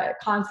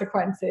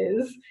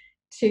consequences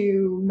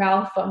to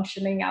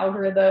malfunctioning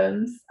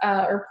algorithms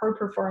or poor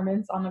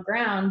performance on the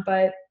ground.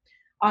 But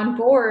on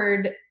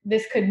board,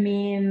 this could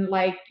mean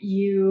like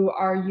you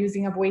are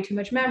using up way too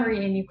much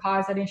memory and you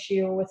cause an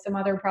issue with some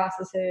other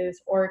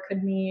processes, or it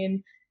could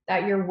mean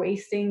that you're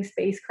wasting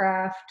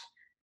spacecraft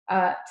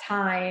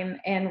time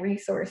and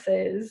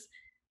resources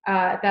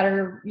that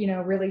are,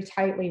 really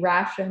tightly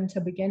rationed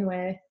to begin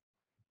with.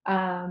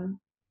 Um,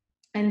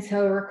 and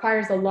so it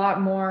requires a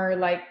lot more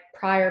like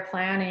prior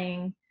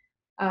planning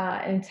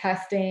and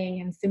testing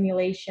and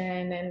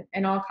simulation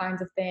and all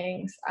kinds of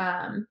things,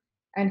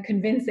 and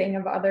convincing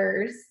of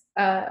others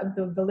of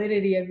the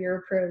validity of your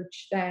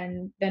approach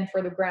than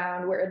for the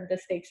ground, where the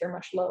stakes are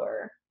much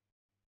lower.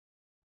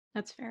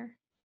 That's fair.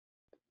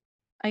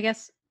 I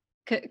guess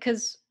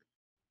because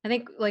I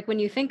think like when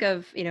you think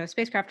of,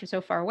 spacecraft are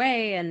so far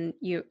away and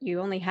you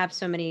only have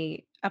so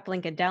many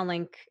uplink and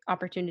downlink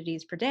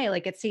opportunities per day,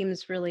 like it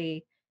seems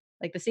really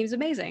like this seems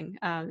amazing.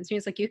 It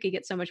seems like you could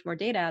get so much more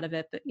data out of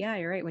it. But yeah,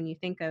 you're right. When you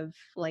think of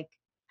like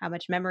how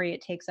much memory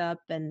it takes up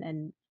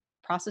and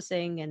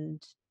processing,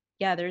 and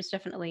yeah, there's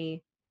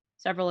definitely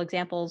several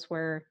examples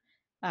where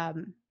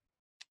um,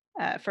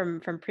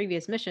 from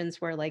previous missions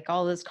where like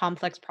all this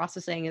complex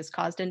processing has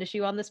caused an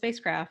issue on the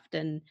spacecraft,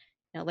 and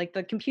like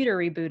the computer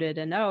rebooted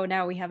and oh,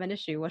 now we have an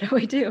issue. What do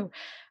we do?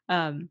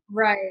 um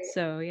Right,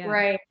 so yeah,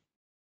 right.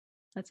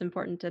 that's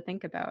important to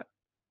think about.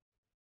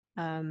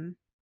 um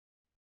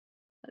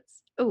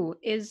let's oh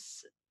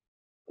is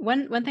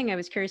one thing I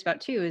was curious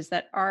about too is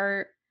that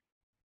are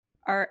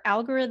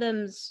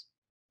algorithms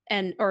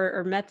and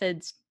or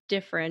methods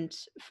different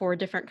for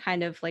different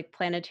kind of like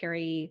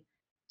planetary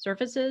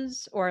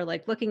surfaces, or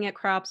like looking at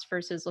crops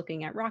versus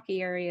looking at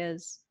rocky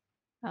areas?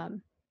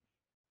 um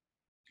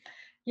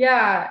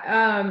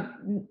Yeah,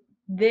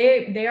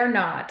 they are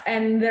not,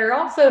 and they're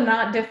also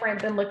not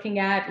different than looking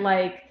at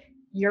like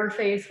your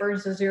face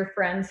versus your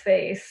friend's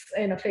face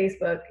in a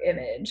Facebook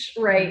image,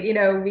 right?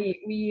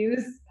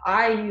 mhm.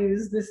 I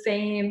use the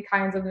same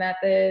kinds of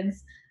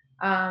methods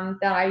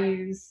that I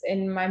use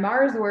in my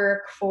Mars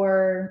work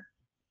for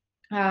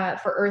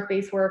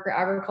Earth-based work or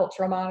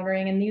agricultural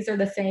monitoring, and these are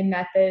the same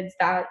methods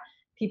that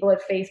people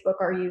at Facebook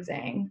are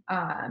using.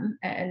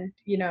 And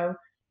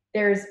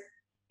there's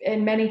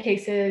in many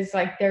cases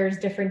like there's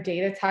different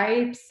data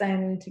types,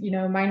 and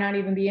might not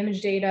even be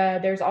image data.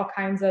 There's all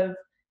kinds of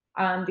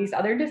these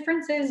other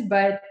differences,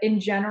 but in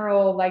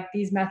general, like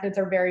these methods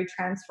are very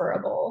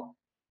transferable.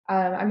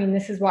 I mean,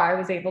 this is why I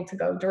was able to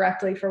go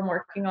directly from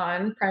working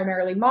on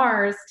primarily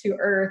Mars to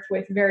Earth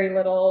with very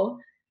little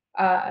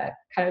kind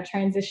of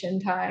transition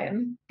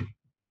time.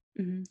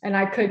 Mhm. And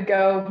I could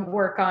go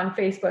work on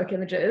Facebook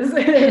images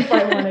if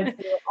I wanted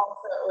to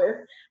also.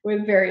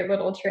 with very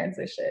little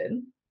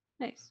transition.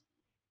 Nice.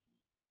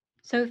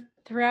 So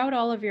throughout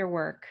all of your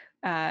work,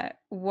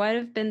 what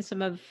have been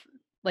some of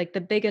like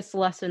the biggest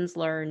lessons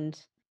learned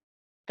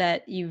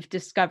that you've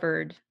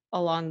discovered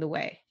along the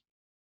way,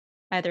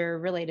 either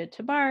related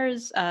to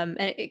Mars, and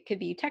it could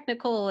be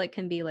technical, it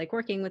can be like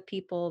working with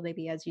people,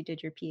 maybe as you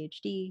did your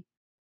PhD.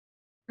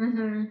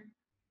 Hmm.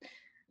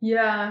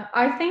 Yeah,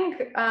 I think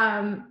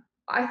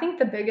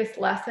the biggest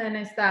lesson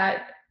is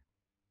that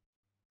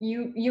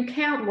you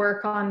can't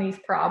work on these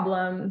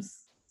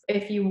problems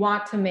if you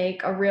want to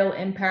make a real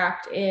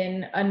impact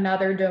in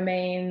another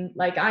domain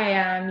like I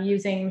am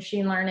using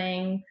machine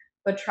learning,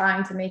 but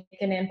trying to make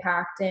an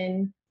impact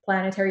in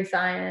planetary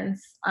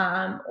science,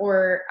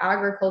 or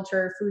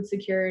agriculture, food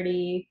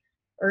security,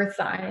 earth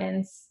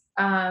science,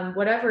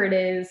 whatever it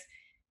is.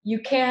 You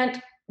can't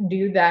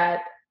do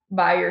that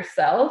by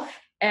yourself,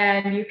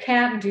 and you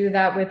can't do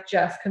that with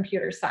just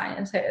computer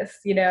scientists.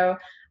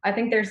 I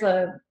think there's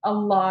a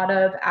lot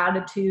of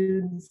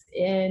attitudes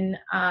in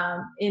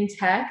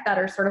tech that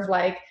are sort of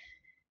like,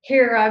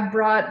 here, I've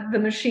brought the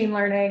machine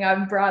learning,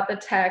 I've brought the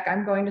tech,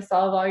 I'm going to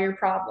solve all your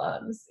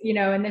problems,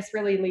 and this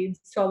really leads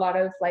to a lot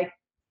of like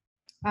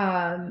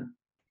um,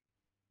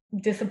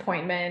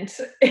 disappointment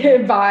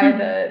by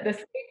the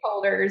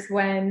stakeholders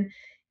when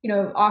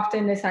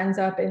often this ends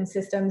up in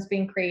systems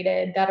being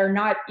created that are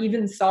not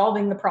even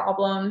solving the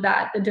problem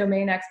that the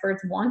domain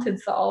experts wanted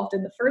solved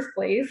in the first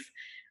place,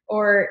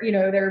 or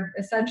they're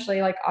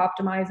essentially like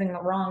optimizing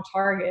the wrong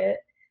target,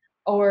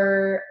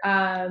 or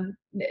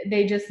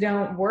they just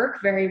don't work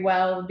very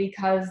well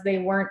because they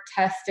weren't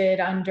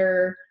tested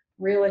under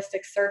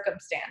realistic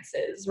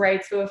circumstances,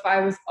 right? So if I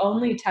was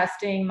only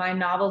testing my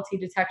novelty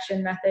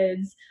detection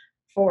methods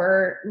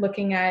for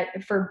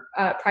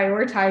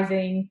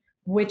prioritizing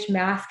which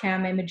mass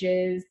cam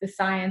images the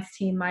science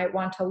team might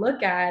want to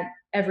look at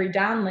every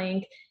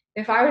downlink,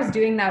 if I was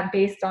doing that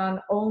based on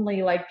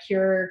only like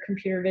pure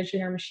computer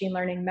vision or machine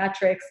learning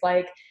metrics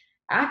like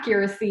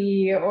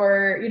accuracy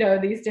or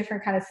these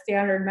different kind of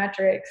standard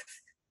metrics,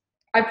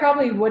 I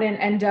probably wouldn't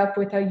end up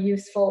with a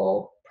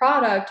useful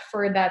product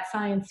for that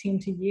science team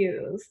to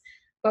use.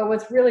 But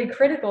what's really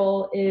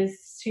critical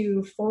is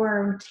to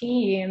form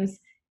teams,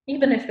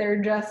 even if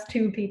they're just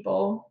two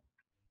people,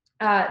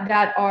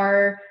 that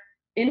are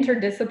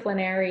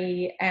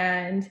interdisciplinary,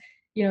 and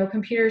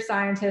computer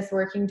scientists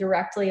working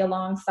directly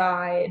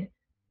alongside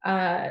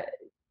uh,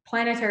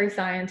 planetary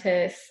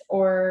scientists,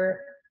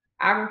 or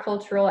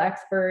agricultural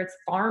experts,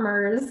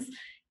 farmers,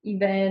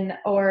 even,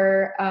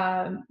 or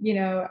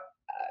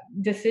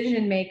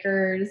decision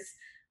makers,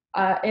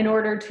 in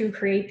order to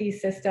create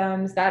these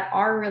systems that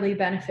are really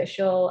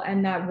beneficial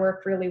and that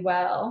work really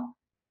well.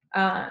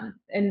 And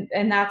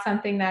that's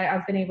something that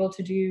I've been able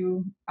to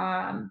do,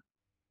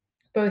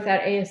 both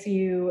at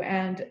ASU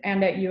and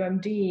at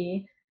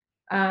UMD.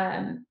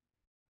 Um,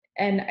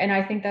 and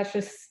I think that's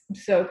just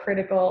so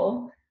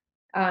critical,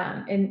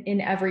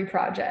 in every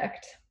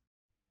project.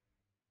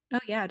 Oh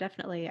yeah,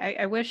 definitely.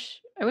 I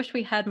wish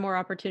we had more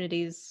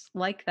opportunities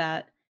like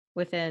that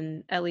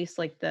within at least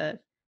like the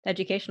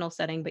educational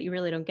setting, but you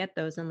really don't get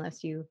those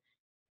unless you,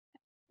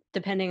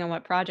 depending on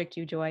what project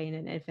you join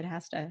and if it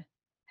has to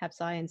have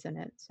science in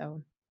it.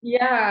 So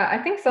Yeah, I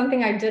think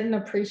something I didn't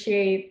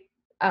appreciate,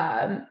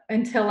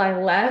 until I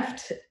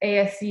left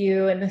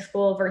ASU and the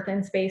School of Earth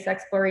and Space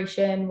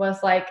Exploration was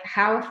like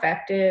how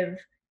effective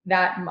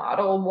that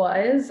model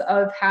was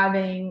of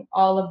having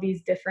all of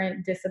these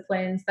different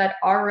disciplines that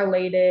are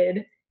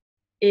related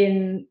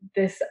in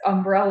this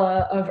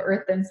umbrella of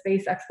Earth and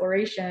space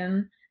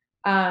exploration,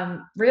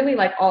 really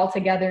like all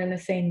together in the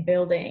same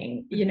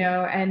building,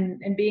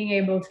 and being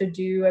able to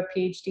do a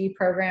PhD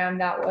program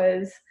that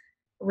was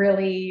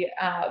really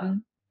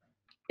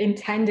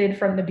intended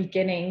from the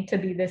beginning to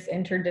be this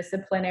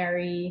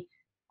interdisciplinary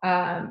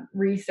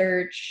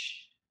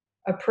research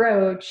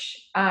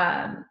approach.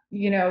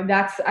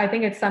 That's, I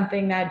think it's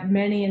something that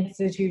many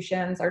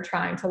institutions are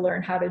trying to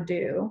learn how to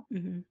do,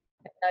 mhm.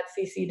 that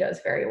CC does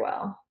very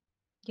well.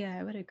 Yeah,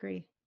 I would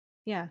agree.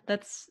 Yeah,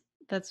 that's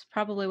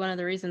probably one of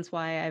the reasons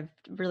why I've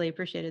really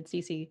appreciated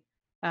CC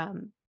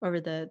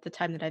over the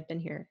time that I've been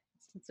here.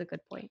 It's a good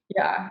point.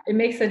 Yeah, it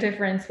makes a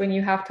difference when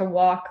you have to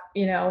walk,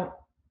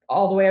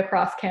 all the way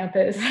across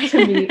campus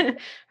to meet Right.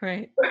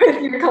 Right.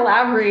 with your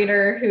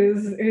collaborator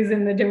who's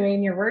in the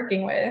domain you're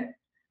working with.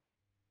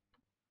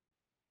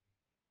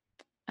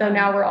 So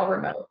now Um, we're all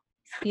remote.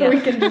 So yeah.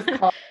 we can just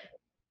call.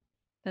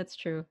 That's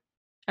true.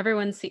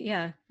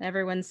 Yeah,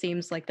 everyone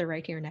seems like they're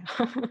right here now.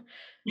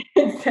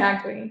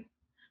 Exactly.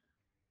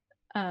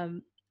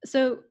 Um,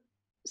 so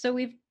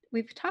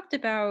we've talked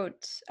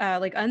about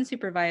like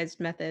unsupervised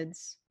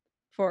methods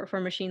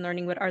for machine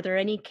learning, but are there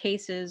any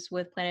cases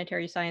with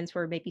planetary science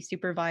where maybe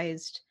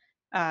supervised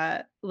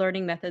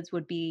learning methods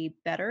would be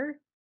better?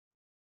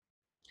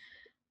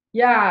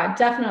 Yeah,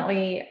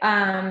 definitely.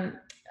 A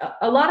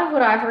lot of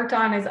what I've worked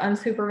on is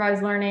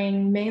unsupervised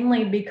learning,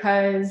 mainly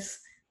because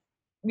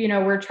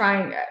we're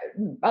trying.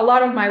 A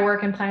lot of my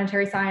work in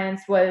planetary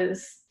science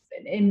was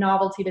in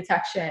novelty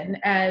detection.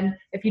 And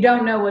if you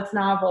don't know what's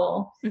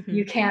novel,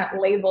 you can't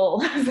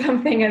label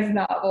something as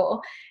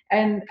novel.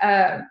 And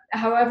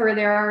however,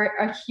 there are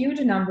a huge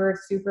number of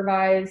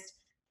supervised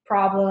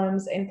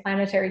problems in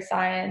planetary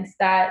science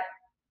that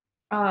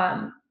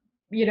are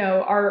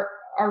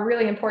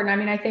really important. I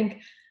mean, I think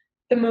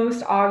the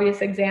most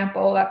obvious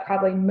example that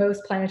probably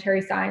most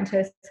planetary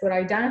scientists would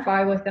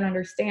identify with and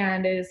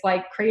understand is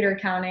like crater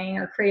counting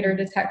or crater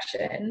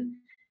detection.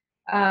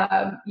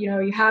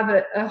 You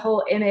have a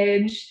whole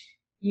image.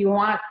 You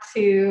want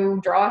to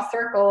draw a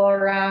circle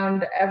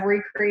around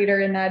every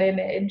crater in that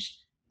image.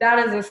 That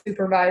is a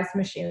supervised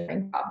machine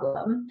learning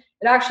problem.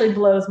 It actually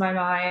blows my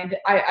mind.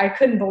 I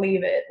couldn't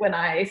believe it when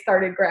I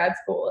started grad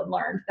school and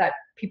learned that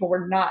people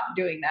were not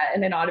doing that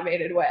in an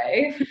automated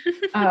way.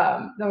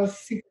 That was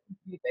super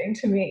confusing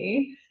to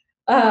me.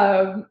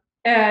 But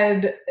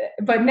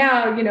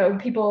now,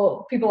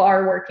 people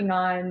are working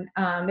on,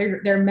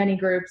 there are many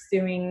groups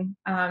doing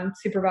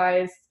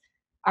supervised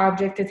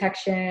object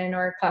detection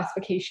or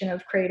classification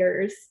of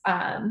craters.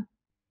 And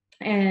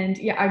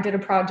yeah, I did a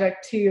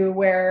project too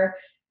where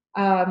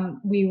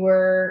we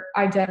were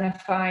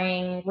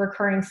identifying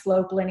recurring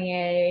slope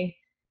lineae,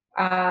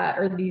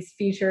 or these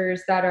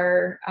features that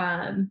are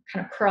kind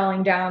of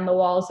crawling down the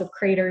walls of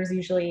craters,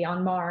 usually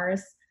on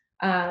Mars.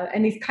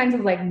 And these kinds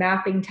of like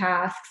mapping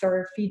tasks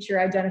or feature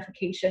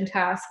identification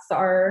tasks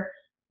are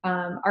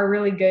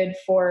really good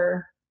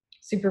for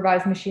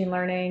supervised machine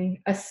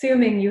learning,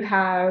 assuming you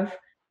have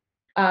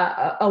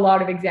a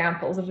lot of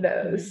examples of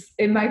those.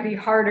 It might be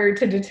harder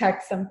to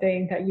detect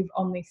something that you've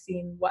only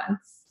seen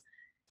once.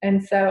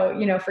 And so,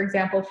 for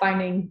example,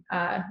 finding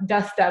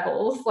dust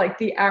devils, like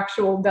the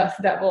actual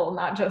dust devil,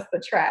 not just the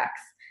tracks.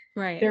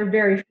 Right. There are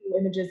very few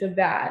images of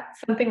that.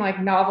 Something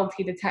like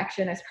novelty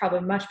detection is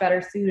probably much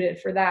better suited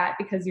for that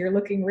because you're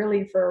looking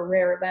really for a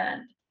rare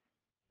event,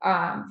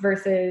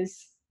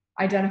 versus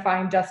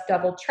identifying dust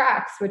devil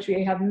tracks, which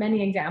we have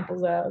many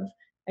examples of,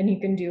 and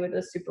you can do with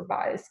a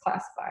supervised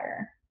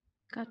classifier.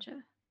 Gotcha.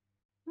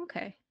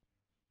 Okay.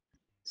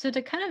 So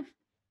to kind of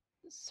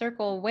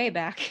circle way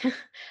back,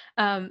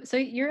 so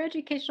your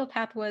educational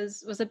path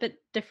was a bit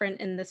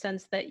different in the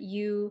sense that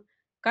you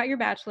got your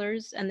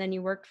bachelor's and then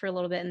you worked for a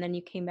little bit and then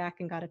you came back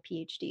and got a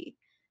PhD.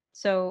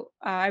 So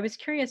I was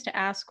curious to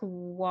ask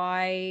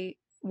why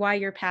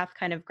your path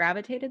kind of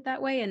gravitated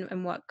that way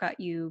and what got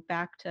you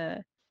back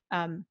to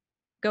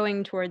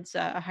going towards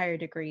a higher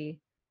degree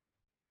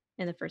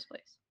in the first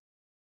place.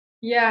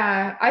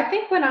 Yeah, I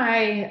think when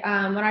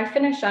I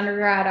finished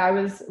undergrad, I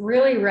was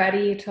really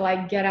ready to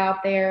like get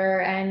out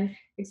there and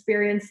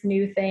experience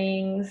new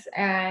things.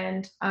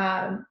 And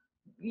when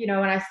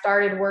I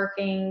started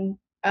working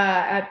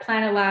at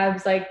Planet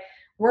Labs, like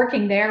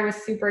working there was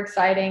super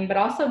exciting, but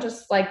also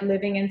just like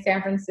living in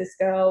San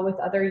Francisco with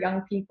other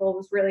young people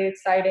was really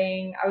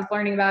exciting. I was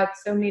learning about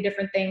so many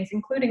different things,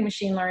 including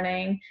machine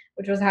learning,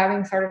 which was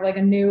having sort of like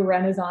a new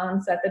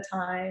renaissance at the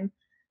time,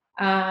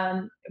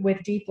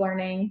 with deep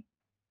learning.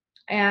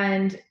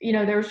 And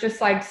there was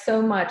just like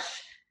so much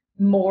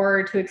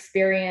more to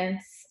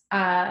experience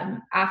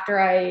after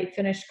I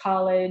finished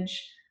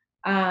college,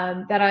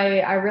 that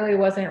I really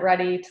wasn't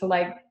ready to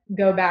like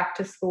go back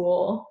to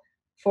school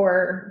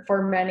for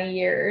many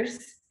years.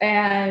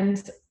 And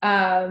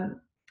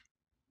then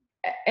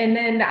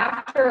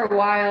after a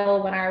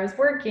while when I was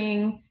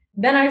working,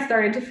 then I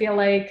started to feel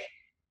like,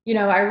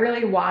 I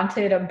really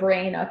wanted a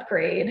brain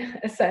upgrade,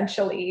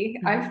 essentially.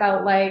 I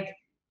felt like,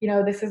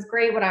 this is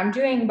great what I'm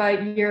doing, but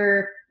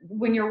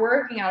when you're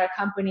working at a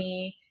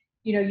company,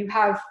 you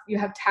have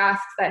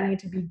tasks that need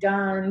to be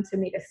done to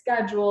meet a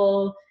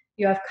schedule.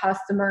 You have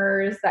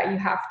customers that you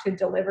have to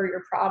deliver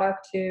your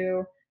product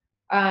to.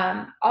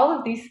 All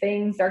of these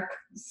things are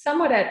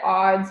somewhat at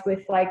odds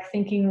with like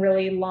thinking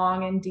really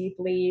long and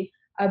deeply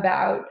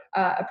about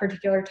a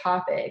particular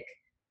topic.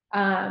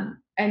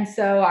 And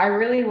so I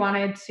really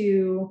wanted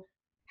to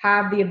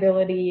have the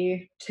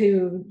ability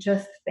to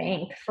just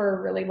think for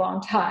a really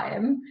long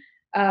time,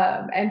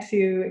 and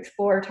to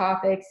explore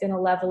topics in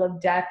a level of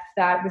depth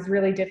that was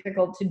really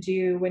difficult to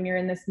do when you're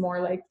in this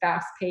more like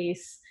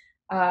fast-paced,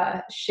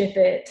 ship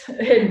it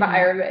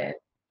environment.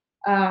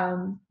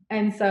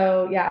 And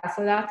so, yeah,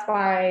 so that's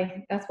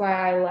why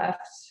I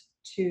left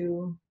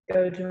to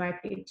go do my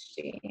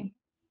PhD.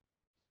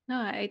 No,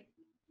 I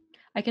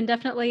can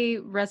definitely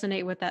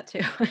resonate with that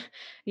too.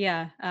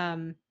 Yeah.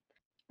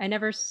 I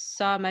never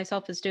saw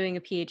myself as doing a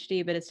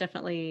PhD, but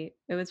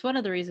it was one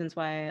of the reasons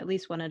why I at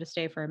least wanted to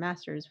stay for a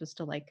master's was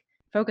to like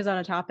focus on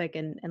a topic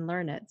and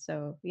learn it.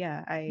 So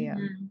yeah, I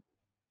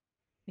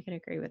can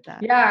agree with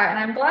that. Yeah, and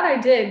I'm glad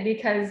I did,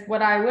 because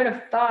what I would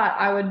have thought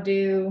I would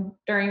do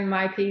during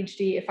my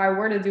PhD, if I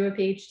were to do a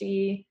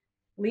PhD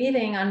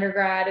leaving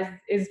undergrad,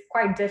 is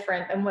quite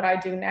different than what I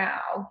do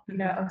now.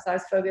 So I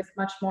was focused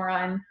much more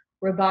on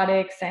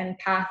robotics and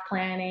path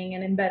planning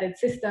and embedded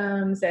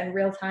systems and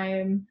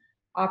real-time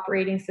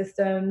operating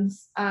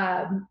systems,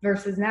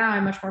 versus now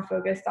I'm much more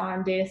focused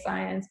on data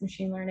science,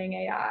 machine learning,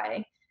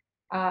 AI.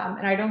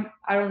 And I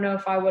don't know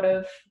if I would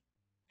have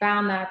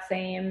found that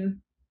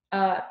same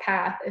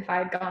path if I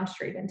had gone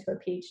straight into a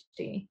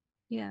PhD.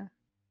 Yeah,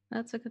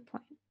 that's a good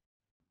point.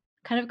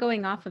 Kind of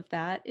going off of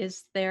that,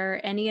 is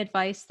there any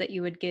advice that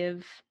you would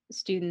give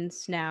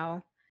students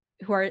now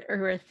who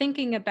are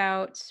thinking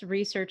about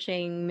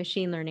researching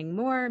machine learning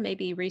more,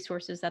 maybe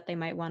resources that they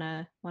might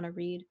wanna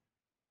read?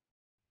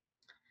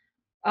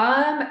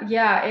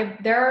 Yeah,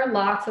 there are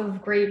lots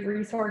of great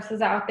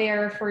resources out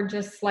there for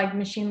just like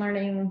machine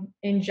learning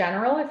in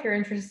general. If you're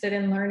interested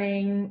in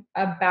learning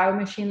about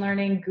machine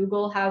learning,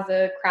 Google has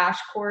a crash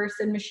course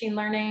in machine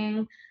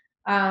learning,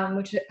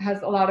 which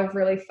has a lot of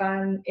really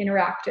fun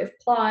interactive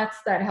plots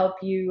that help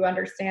you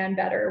understand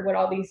better what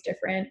all these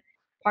different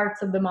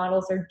parts of the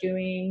models are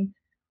doing.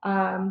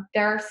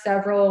 There are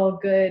several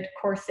good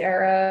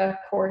Coursera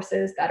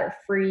courses that are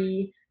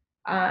free,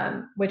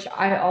 which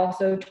I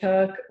also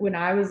took when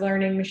I was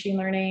learning machine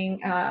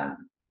learning.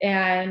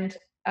 And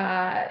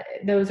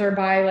those are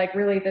by like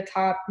really the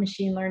top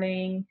machine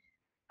learning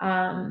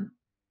um,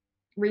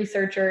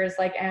 researchers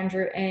like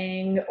Andrew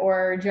Ng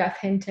or Jeff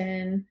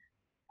Hinton.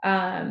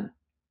 Um,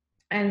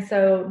 and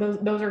so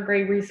those are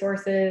great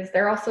resources.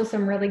 There are also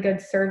some really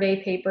good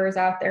survey papers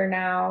out there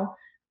now.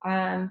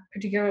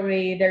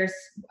 Particularly, there's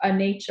a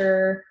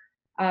Nature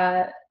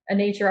uh, a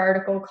Nature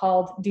article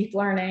called Deep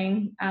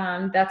Learning.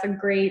 That's a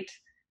great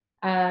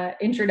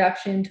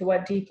introduction to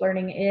what deep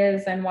learning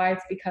is and why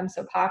it's become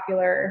so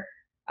popular.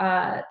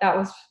 That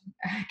was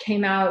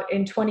came out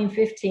in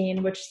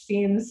 2015, which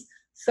seems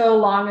so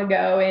long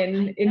ago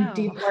in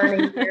deep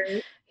learning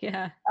years.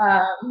 Yeah.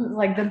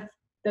 Like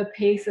the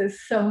pace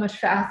is so much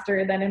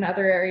faster than in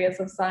other areas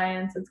of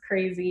science. It's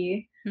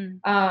crazy.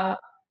 Hmm.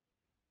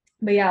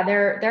 But yeah,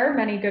 there are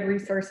many good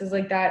resources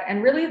like that,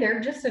 and really there are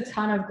just a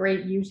ton of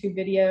great YouTube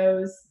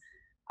videos.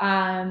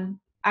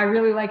 I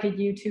really like a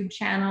YouTube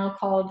channel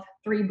called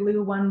Three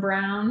Blue, One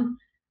Brown,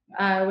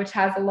 which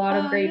has a lot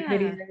of Oh, great yeah.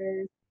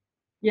 videos.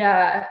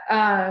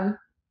 Yeah,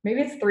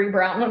 maybe it's Three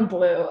Brown, One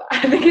Blue.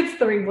 I think it's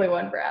Three Blue,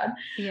 One Brown.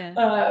 Yeah.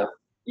 Uh,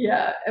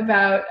 yeah,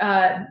 about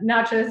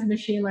not just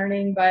machine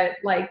learning, but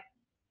like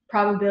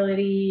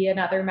probability and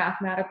other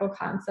mathematical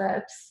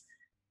concepts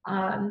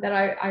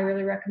that I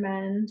really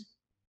recommend.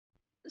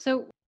 So,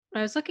 when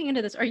I was looking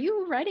into this, are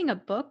you writing a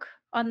book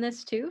on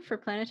this too for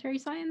planetary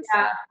science?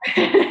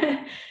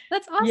 Yeah.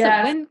 That's awesome.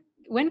 Yes.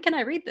 When can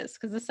I read this?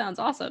 Because this sounds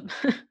awesome.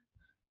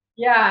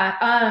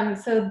 Yeah.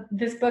 So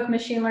this book,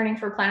 Machine Learning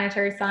for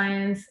Planetary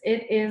Science,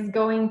 it is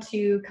going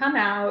to come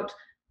out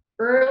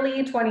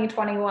early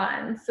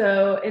 2021.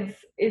 So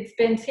it's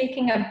been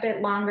taking a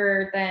bit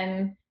longer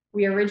than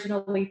we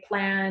originally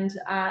planned.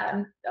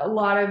 A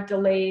lot of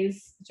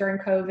delays during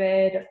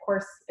COVID. Of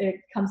course, it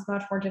becomes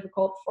much more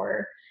difficult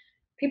for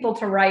people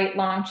to write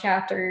long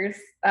chapters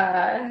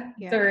Yeah.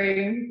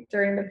 during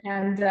the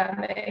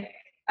pandemic.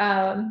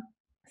 Um,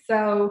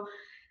 so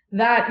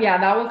that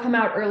will come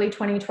out early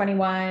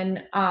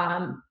 2021.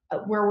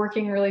 We're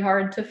working really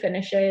hard to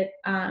finish it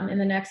in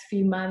the next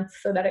few months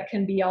so that it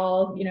can be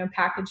all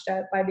packaged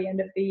up by the end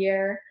of the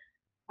year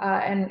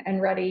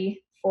and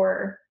ready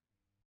for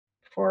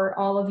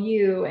all of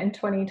you in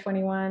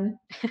 2021.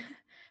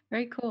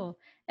 Very cool.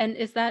 And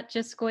is that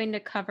just going to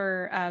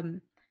cover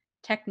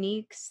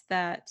techniques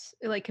that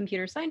like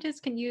computer scientists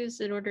can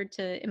use in order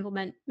to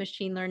implement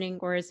machine learning,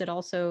 or is it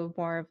also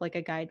more of like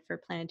a guide for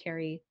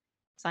planetary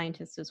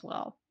scientists as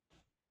well?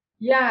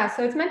 Yeah,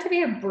 so it's meant to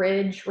be a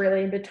bridge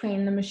really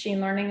between the machine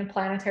learning and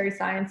planetary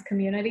science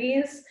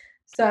communities.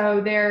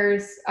 So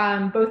there's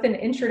both an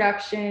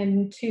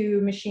introduction to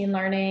machine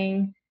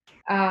learning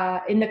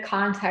in the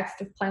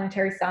context of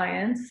planetary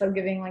science, so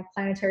giving like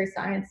planetary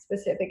science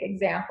specific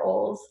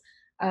examples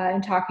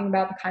and talking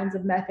about the kinds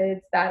of methods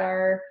that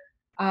are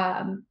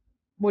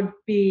would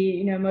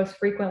be most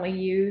frequently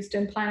used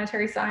in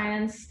planetary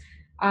science.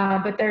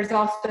 But there's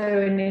also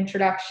an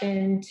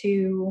introduction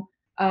to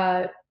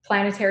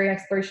planetary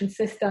exploration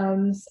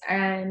systems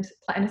and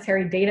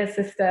planetary data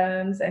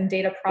systems and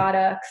data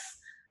products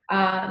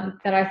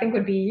that I think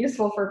would be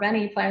useful for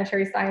many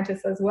planetary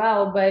scientists as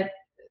well, but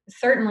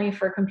certainly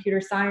for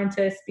computer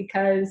scientists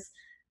because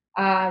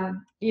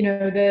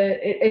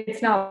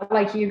it's not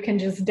like you can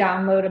just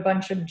download a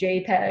bunch of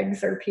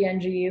JPEGs or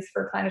PNGs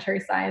for planetary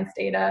science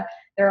data.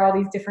 There are all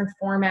these different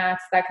formats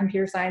that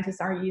computer scientists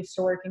aren't used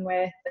to working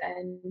with,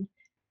 and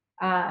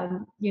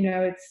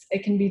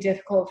it can be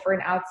difficult for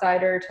an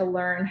outsider to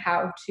learn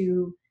how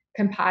to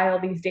compile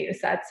these data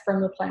sets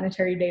from the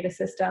planetary data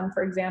system,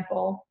 for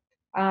example.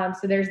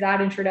 So there's that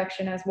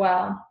introduction as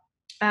well.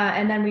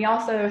 And then we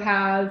also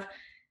have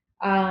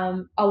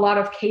a lot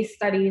of case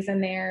studies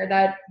in there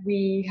that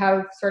we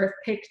have sort of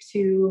picked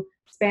to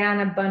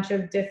span a bunch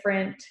of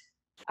different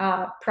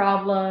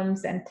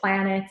problems and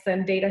planets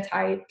and data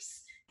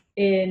types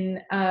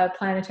in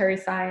planetary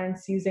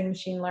science using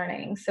machine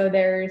learning. So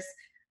there's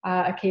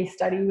a case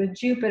study with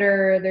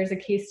Jupiter, there's a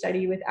case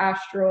study with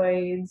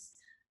asteroids,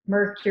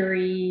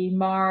 Mercury,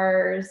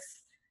 Mars,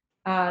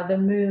 the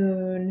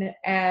moon,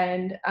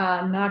 and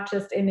not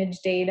just image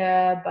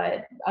data,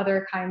 but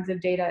other kinds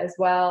of data as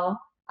well.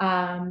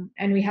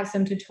 And we have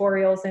some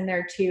tutorials in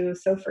there too.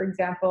 So for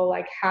example,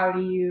 like how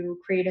do you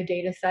create a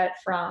data set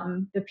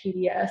from the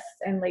PDS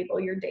and label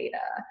your data?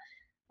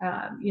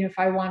 If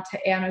I want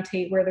to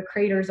annotate where the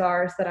craters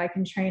are so that I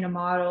can train a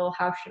model,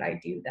 how should I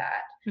do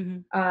that?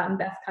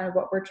 That's kind of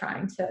what we're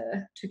trying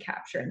to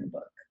capture in the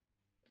book.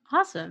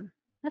 Awesome.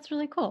 That's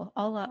really cool.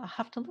 I'll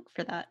have to look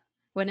for that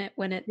when it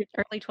Yeah.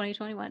 early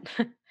 2021.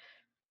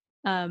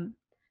 um,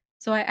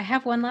 so I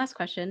have one last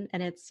question,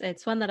 and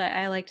it's one that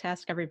I like to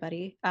ask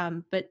everybody.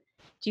 But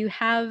do you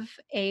have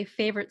a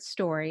favorite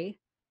story?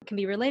 It can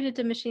be related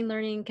to machine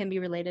learning, can be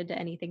related to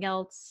anything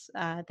else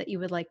that you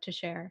would like to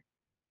share.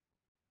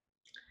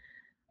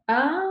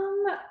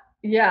 Um,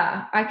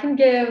 yeah, I'll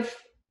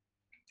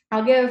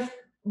give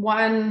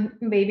one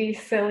maybe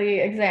silly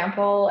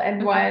example and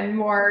Okay. one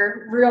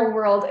more real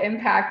world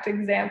impact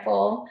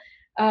example.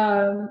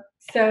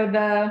 So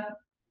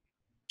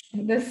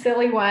the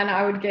silly one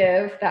I would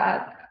give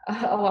that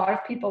a lot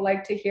of people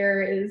like to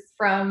hear is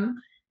from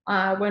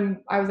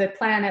when I was at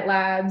Planet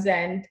Labs,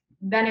 and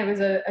then it was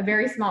a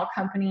very small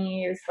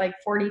company. It was like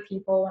 40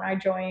 people when I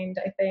joined,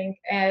 I think,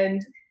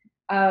 and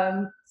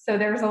so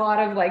there was a lot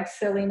of like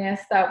silliness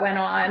that went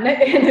on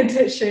in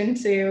addition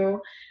to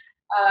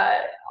uh,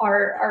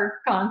 our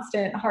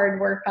constant hard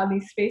work on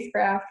these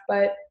spacecraft.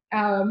 But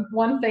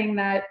one thing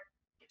that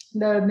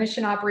the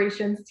mission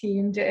operations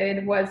team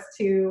did was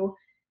to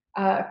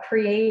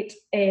create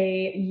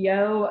a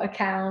Yo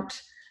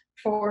account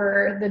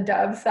for the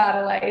Dove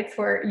satellites,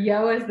 where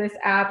Yo is this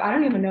app. I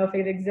don't even know if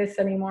it exists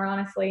anymore,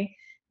 honestly,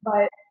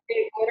 but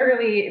it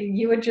literally,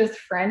 you would just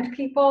friend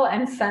people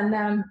and send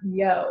them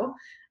Yo.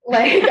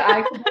 Like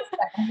I could just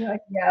send you like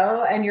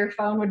Yo, and your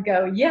phone would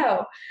go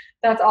Yo.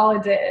 That's all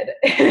it did.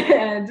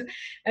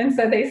 And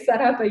so they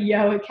set up a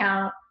Yo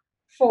account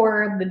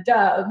for the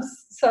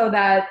Doves so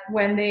that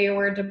when they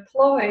were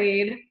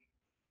deployed,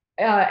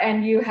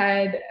 and you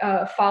had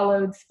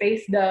followed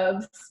space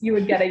doves, you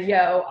would get a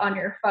yo on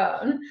your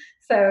phone.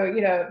 So,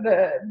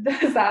 the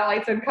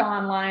satellites would come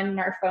online and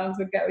our phones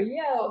would go,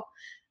 yo.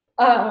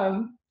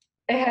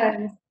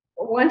 And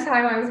one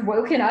time I was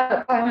woken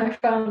up by my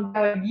phone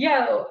going,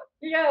 yo,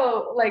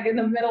 yo, like in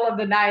the middle of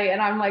the night.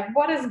 And I'm like,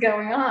 what is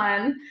going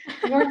on?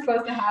 We weren't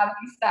supposed to have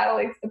these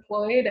satellites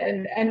deployed.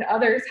 And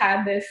others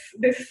had this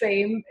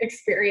same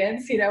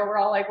experience. We're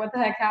all like, what the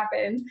heck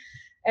happened?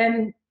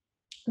 And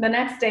the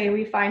next day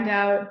we find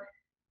out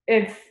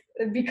it's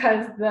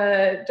because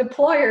the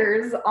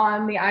deployers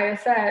on the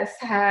ISS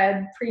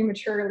had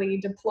prematurely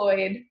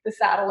deployed the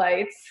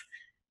satellites.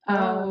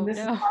 Oh This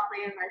is no.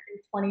 probably in, I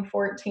think,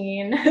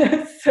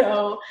 2014.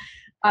 So,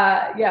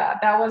 yeah,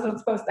 that wasn't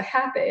supposed to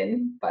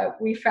happen,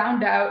 but we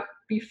found out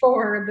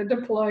before the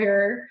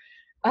deployer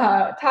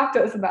talked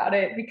to us about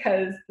it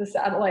because the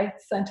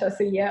satellites sent us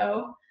a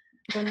yo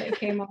when they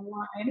came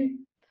online.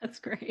 That's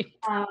great.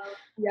 Um,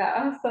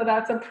 yeah, so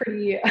that's a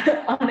pretty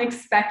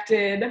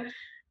unexpected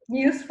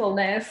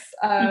usefulness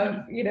of,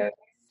 Mhm.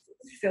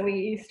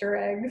 silly Easter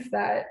eggs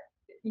that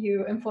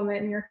you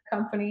implement in your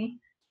company.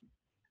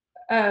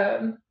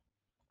 Um,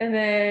 and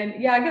then,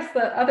 yeah, I guess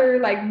the other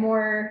like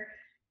more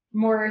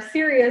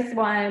serious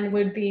one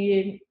would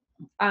be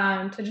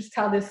to just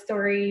tell this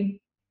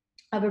story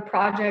of a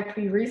project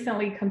we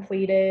recently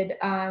completed.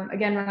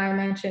 Again, when I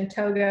mentioned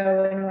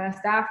Togo in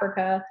West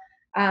Africa,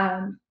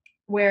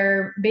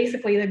 where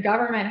basically the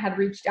government had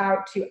reached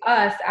out to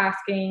us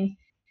asking,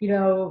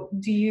 do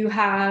you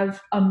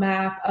have a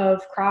map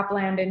of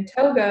cropland in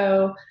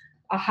Togo,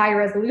 a high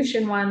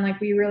resolution one? Like,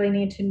 we really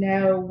need to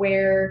know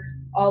where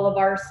all of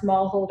our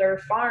smallholder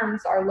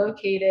farms are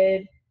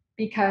located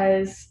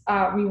because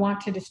we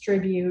want to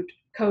distribute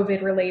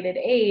COVID related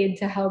aid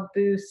to help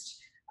boost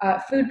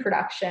food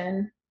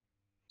production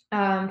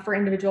for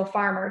individual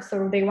farmers.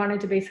 So they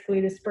wanted to basically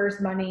disperse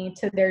money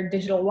to their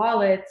digital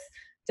wallets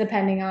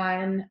depending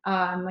on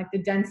like the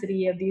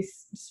density of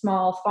these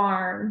small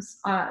farms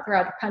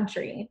throughout the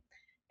country.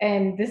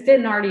 And this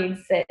didn't already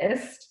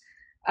exist.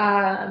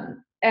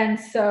 And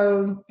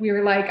so we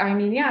were like, I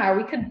mean, yeah,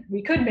 we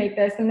could make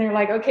this. And they're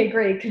like, okay,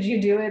 great. Could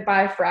you do it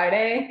by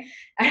Friday?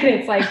 And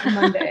it's like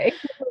Monday.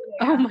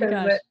 Oh my Because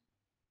gosh.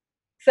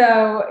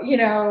 so,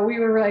 we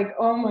were like,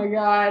 oh my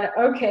God,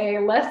 okay,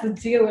 let's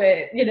do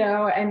it,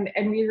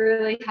 and we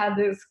really had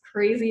this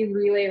crazy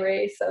relay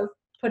race of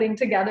putting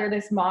together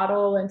this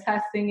model and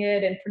testing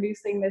it and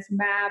producing this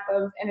map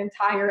of an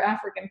entire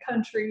African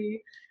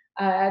country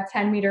at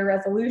 10-meter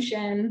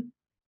resolution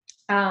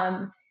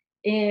um,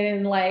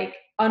 in like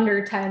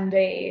under 10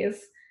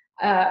 days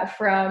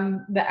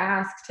from the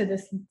ask to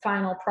this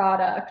final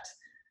product.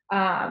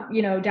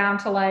 Down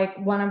to like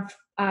one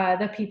of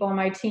the people on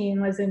my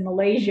team was in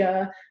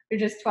Malaysia. They're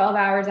just 12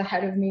 hours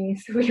ahead of me.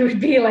 So we would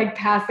be like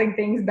passing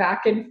things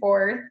back and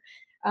forth.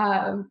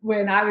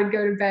 When I would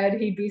go to bed,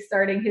 he'd be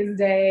starting his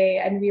day.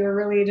 And we were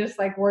really just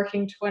like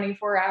working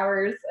 24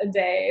 hours a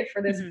day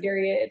for this Mhm.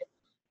 period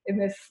in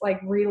this like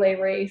relay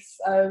race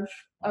of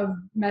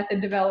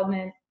method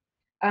development.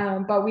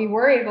 But we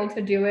were able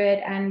to do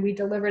it, and we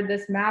delivered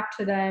this map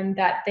to them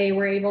that they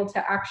were able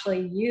to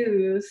actually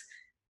use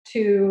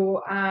to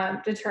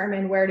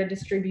determine where to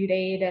distribute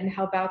aid and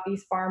help out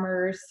these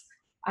farmers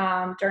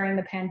during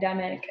the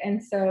pandemic.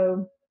 And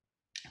so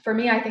for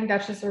me, I think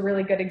that's just a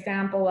really good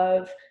example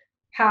of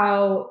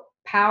how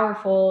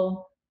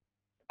powerful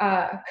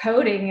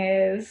coding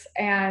is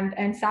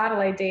and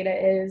satellite data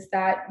is,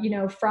 that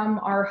from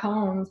our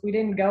homes, we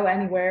didn't go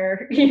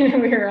anywhere. We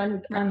were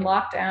on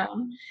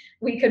lockdown.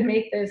 We could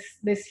make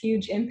this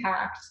huge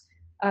impact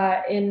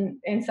in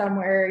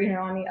somewhere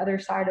on the other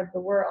side of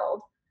the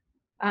world.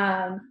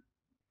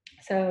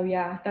 So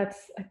yeah,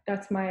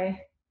 that's my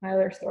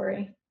other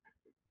story.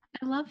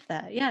 I love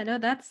that. Yeah, no,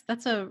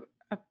 that's a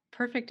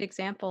perfect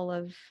example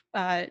of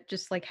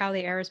just like how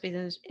the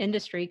aerospace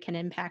industry can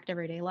impact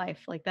everyday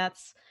life. Like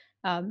that's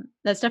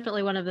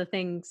definitely one of the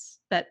things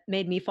that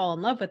made me fall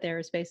in love with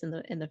aerospace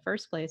in the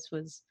first place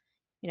was,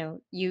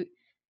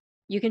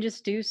 you can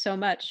just do so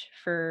much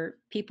for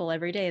people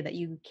every day that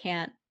you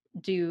can't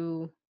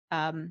do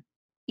um,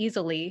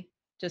 easily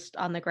just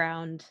on the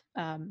ground,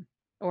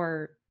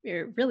 or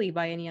really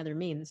by any other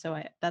means.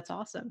 So that's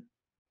awesome.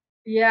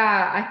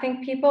 Yeah, I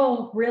think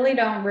people really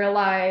don't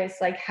realize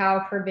like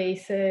how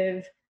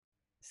pervasive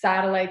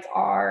satellites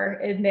are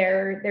in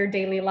their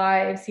daily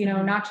lives,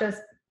 Hmm. not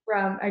just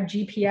from a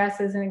GPS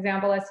as an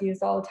example that's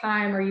used all the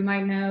time, or you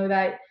might know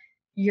that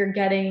you're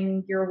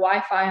getting your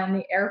Wi-Fi on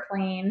the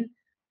airplane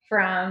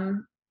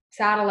from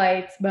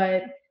satellites,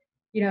 but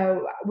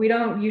we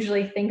don't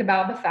usually think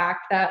about the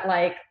fact that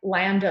like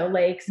Land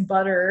O'Lakes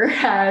butter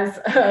has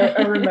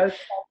a remote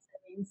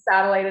sensing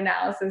satellite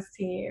analysis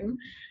team,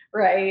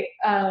 right?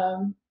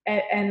 And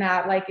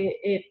that like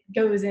it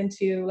goes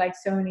into like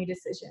so many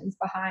decisions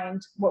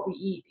behind what we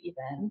eat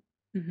even.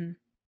 Hmm.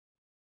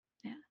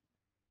 Yeah,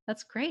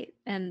 that's great,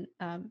 and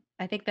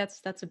I think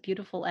that's a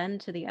beautiful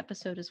end to the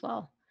episode as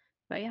well.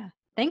 But yeah,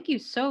 thank you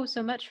so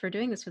much for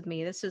doing this with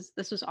me. This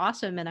was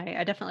awesome, and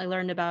I definitely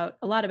learned about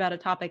a lot about a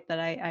topic that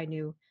I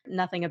knew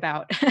nothing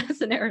about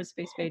as an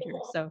aerospace major.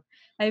 So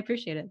I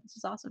appreciate it. This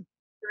was awesome.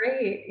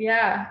 Great.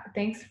 Yeah,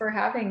 thanks for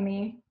having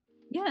me.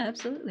 Yeah,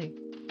 absolutely.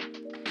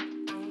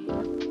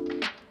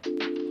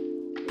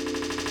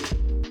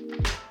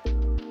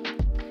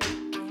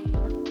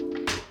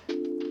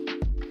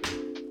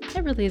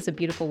 That really is a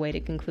beautiful way to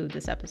conclude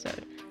this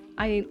episode.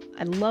 I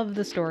love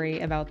the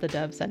story about the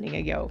dove sending a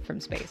yo from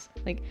space.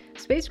 Like,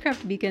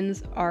 spacecraft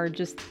beacons are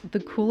just the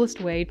coolest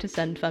way to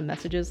send fun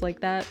messages like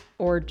that,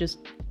 or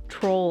just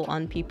troll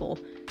on people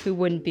who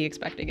wouldn't be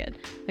expecting it.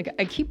 Like,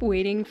 I keep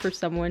waiting for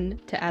someone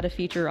to add a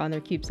feature on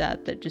their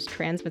CubeSat that just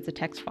transmits a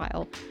text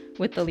file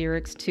with the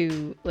lyrics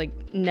to, like,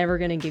 Never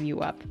Gonna Give You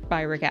Up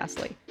by Rick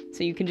Astley.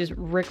 So you can just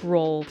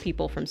rickroll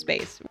people from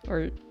space,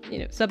 or,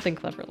 something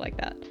clever like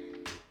that.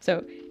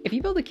 So if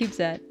you build a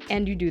CubeSat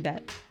and you do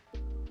that,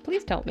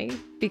 please tell me,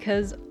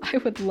 because I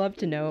would love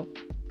to know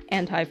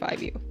and high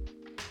five you.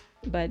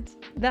 But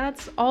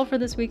that's all for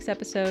this week's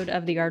episode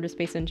of The Art of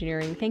Space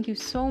Engineering. Thank you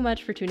so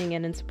much for tuning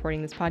in and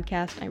supporting this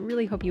podcast. I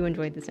really hope you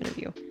enjoyed this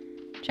interview.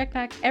 Check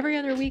back every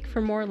other week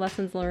for more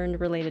lessons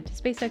learned related to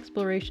space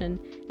exploration.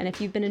 And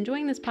if you've been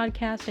enjoying this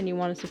podcast and you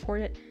want to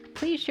support it,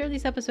 please share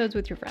these episodes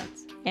with your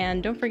friends.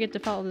 And don't forget to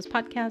follow this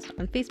podcast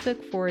on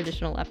Facebook for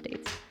additional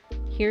updates.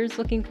 Here's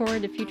looking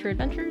forward to future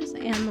adventures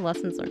and the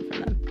lessons learned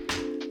from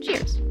them.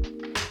 Cheers,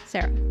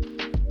 Sarah.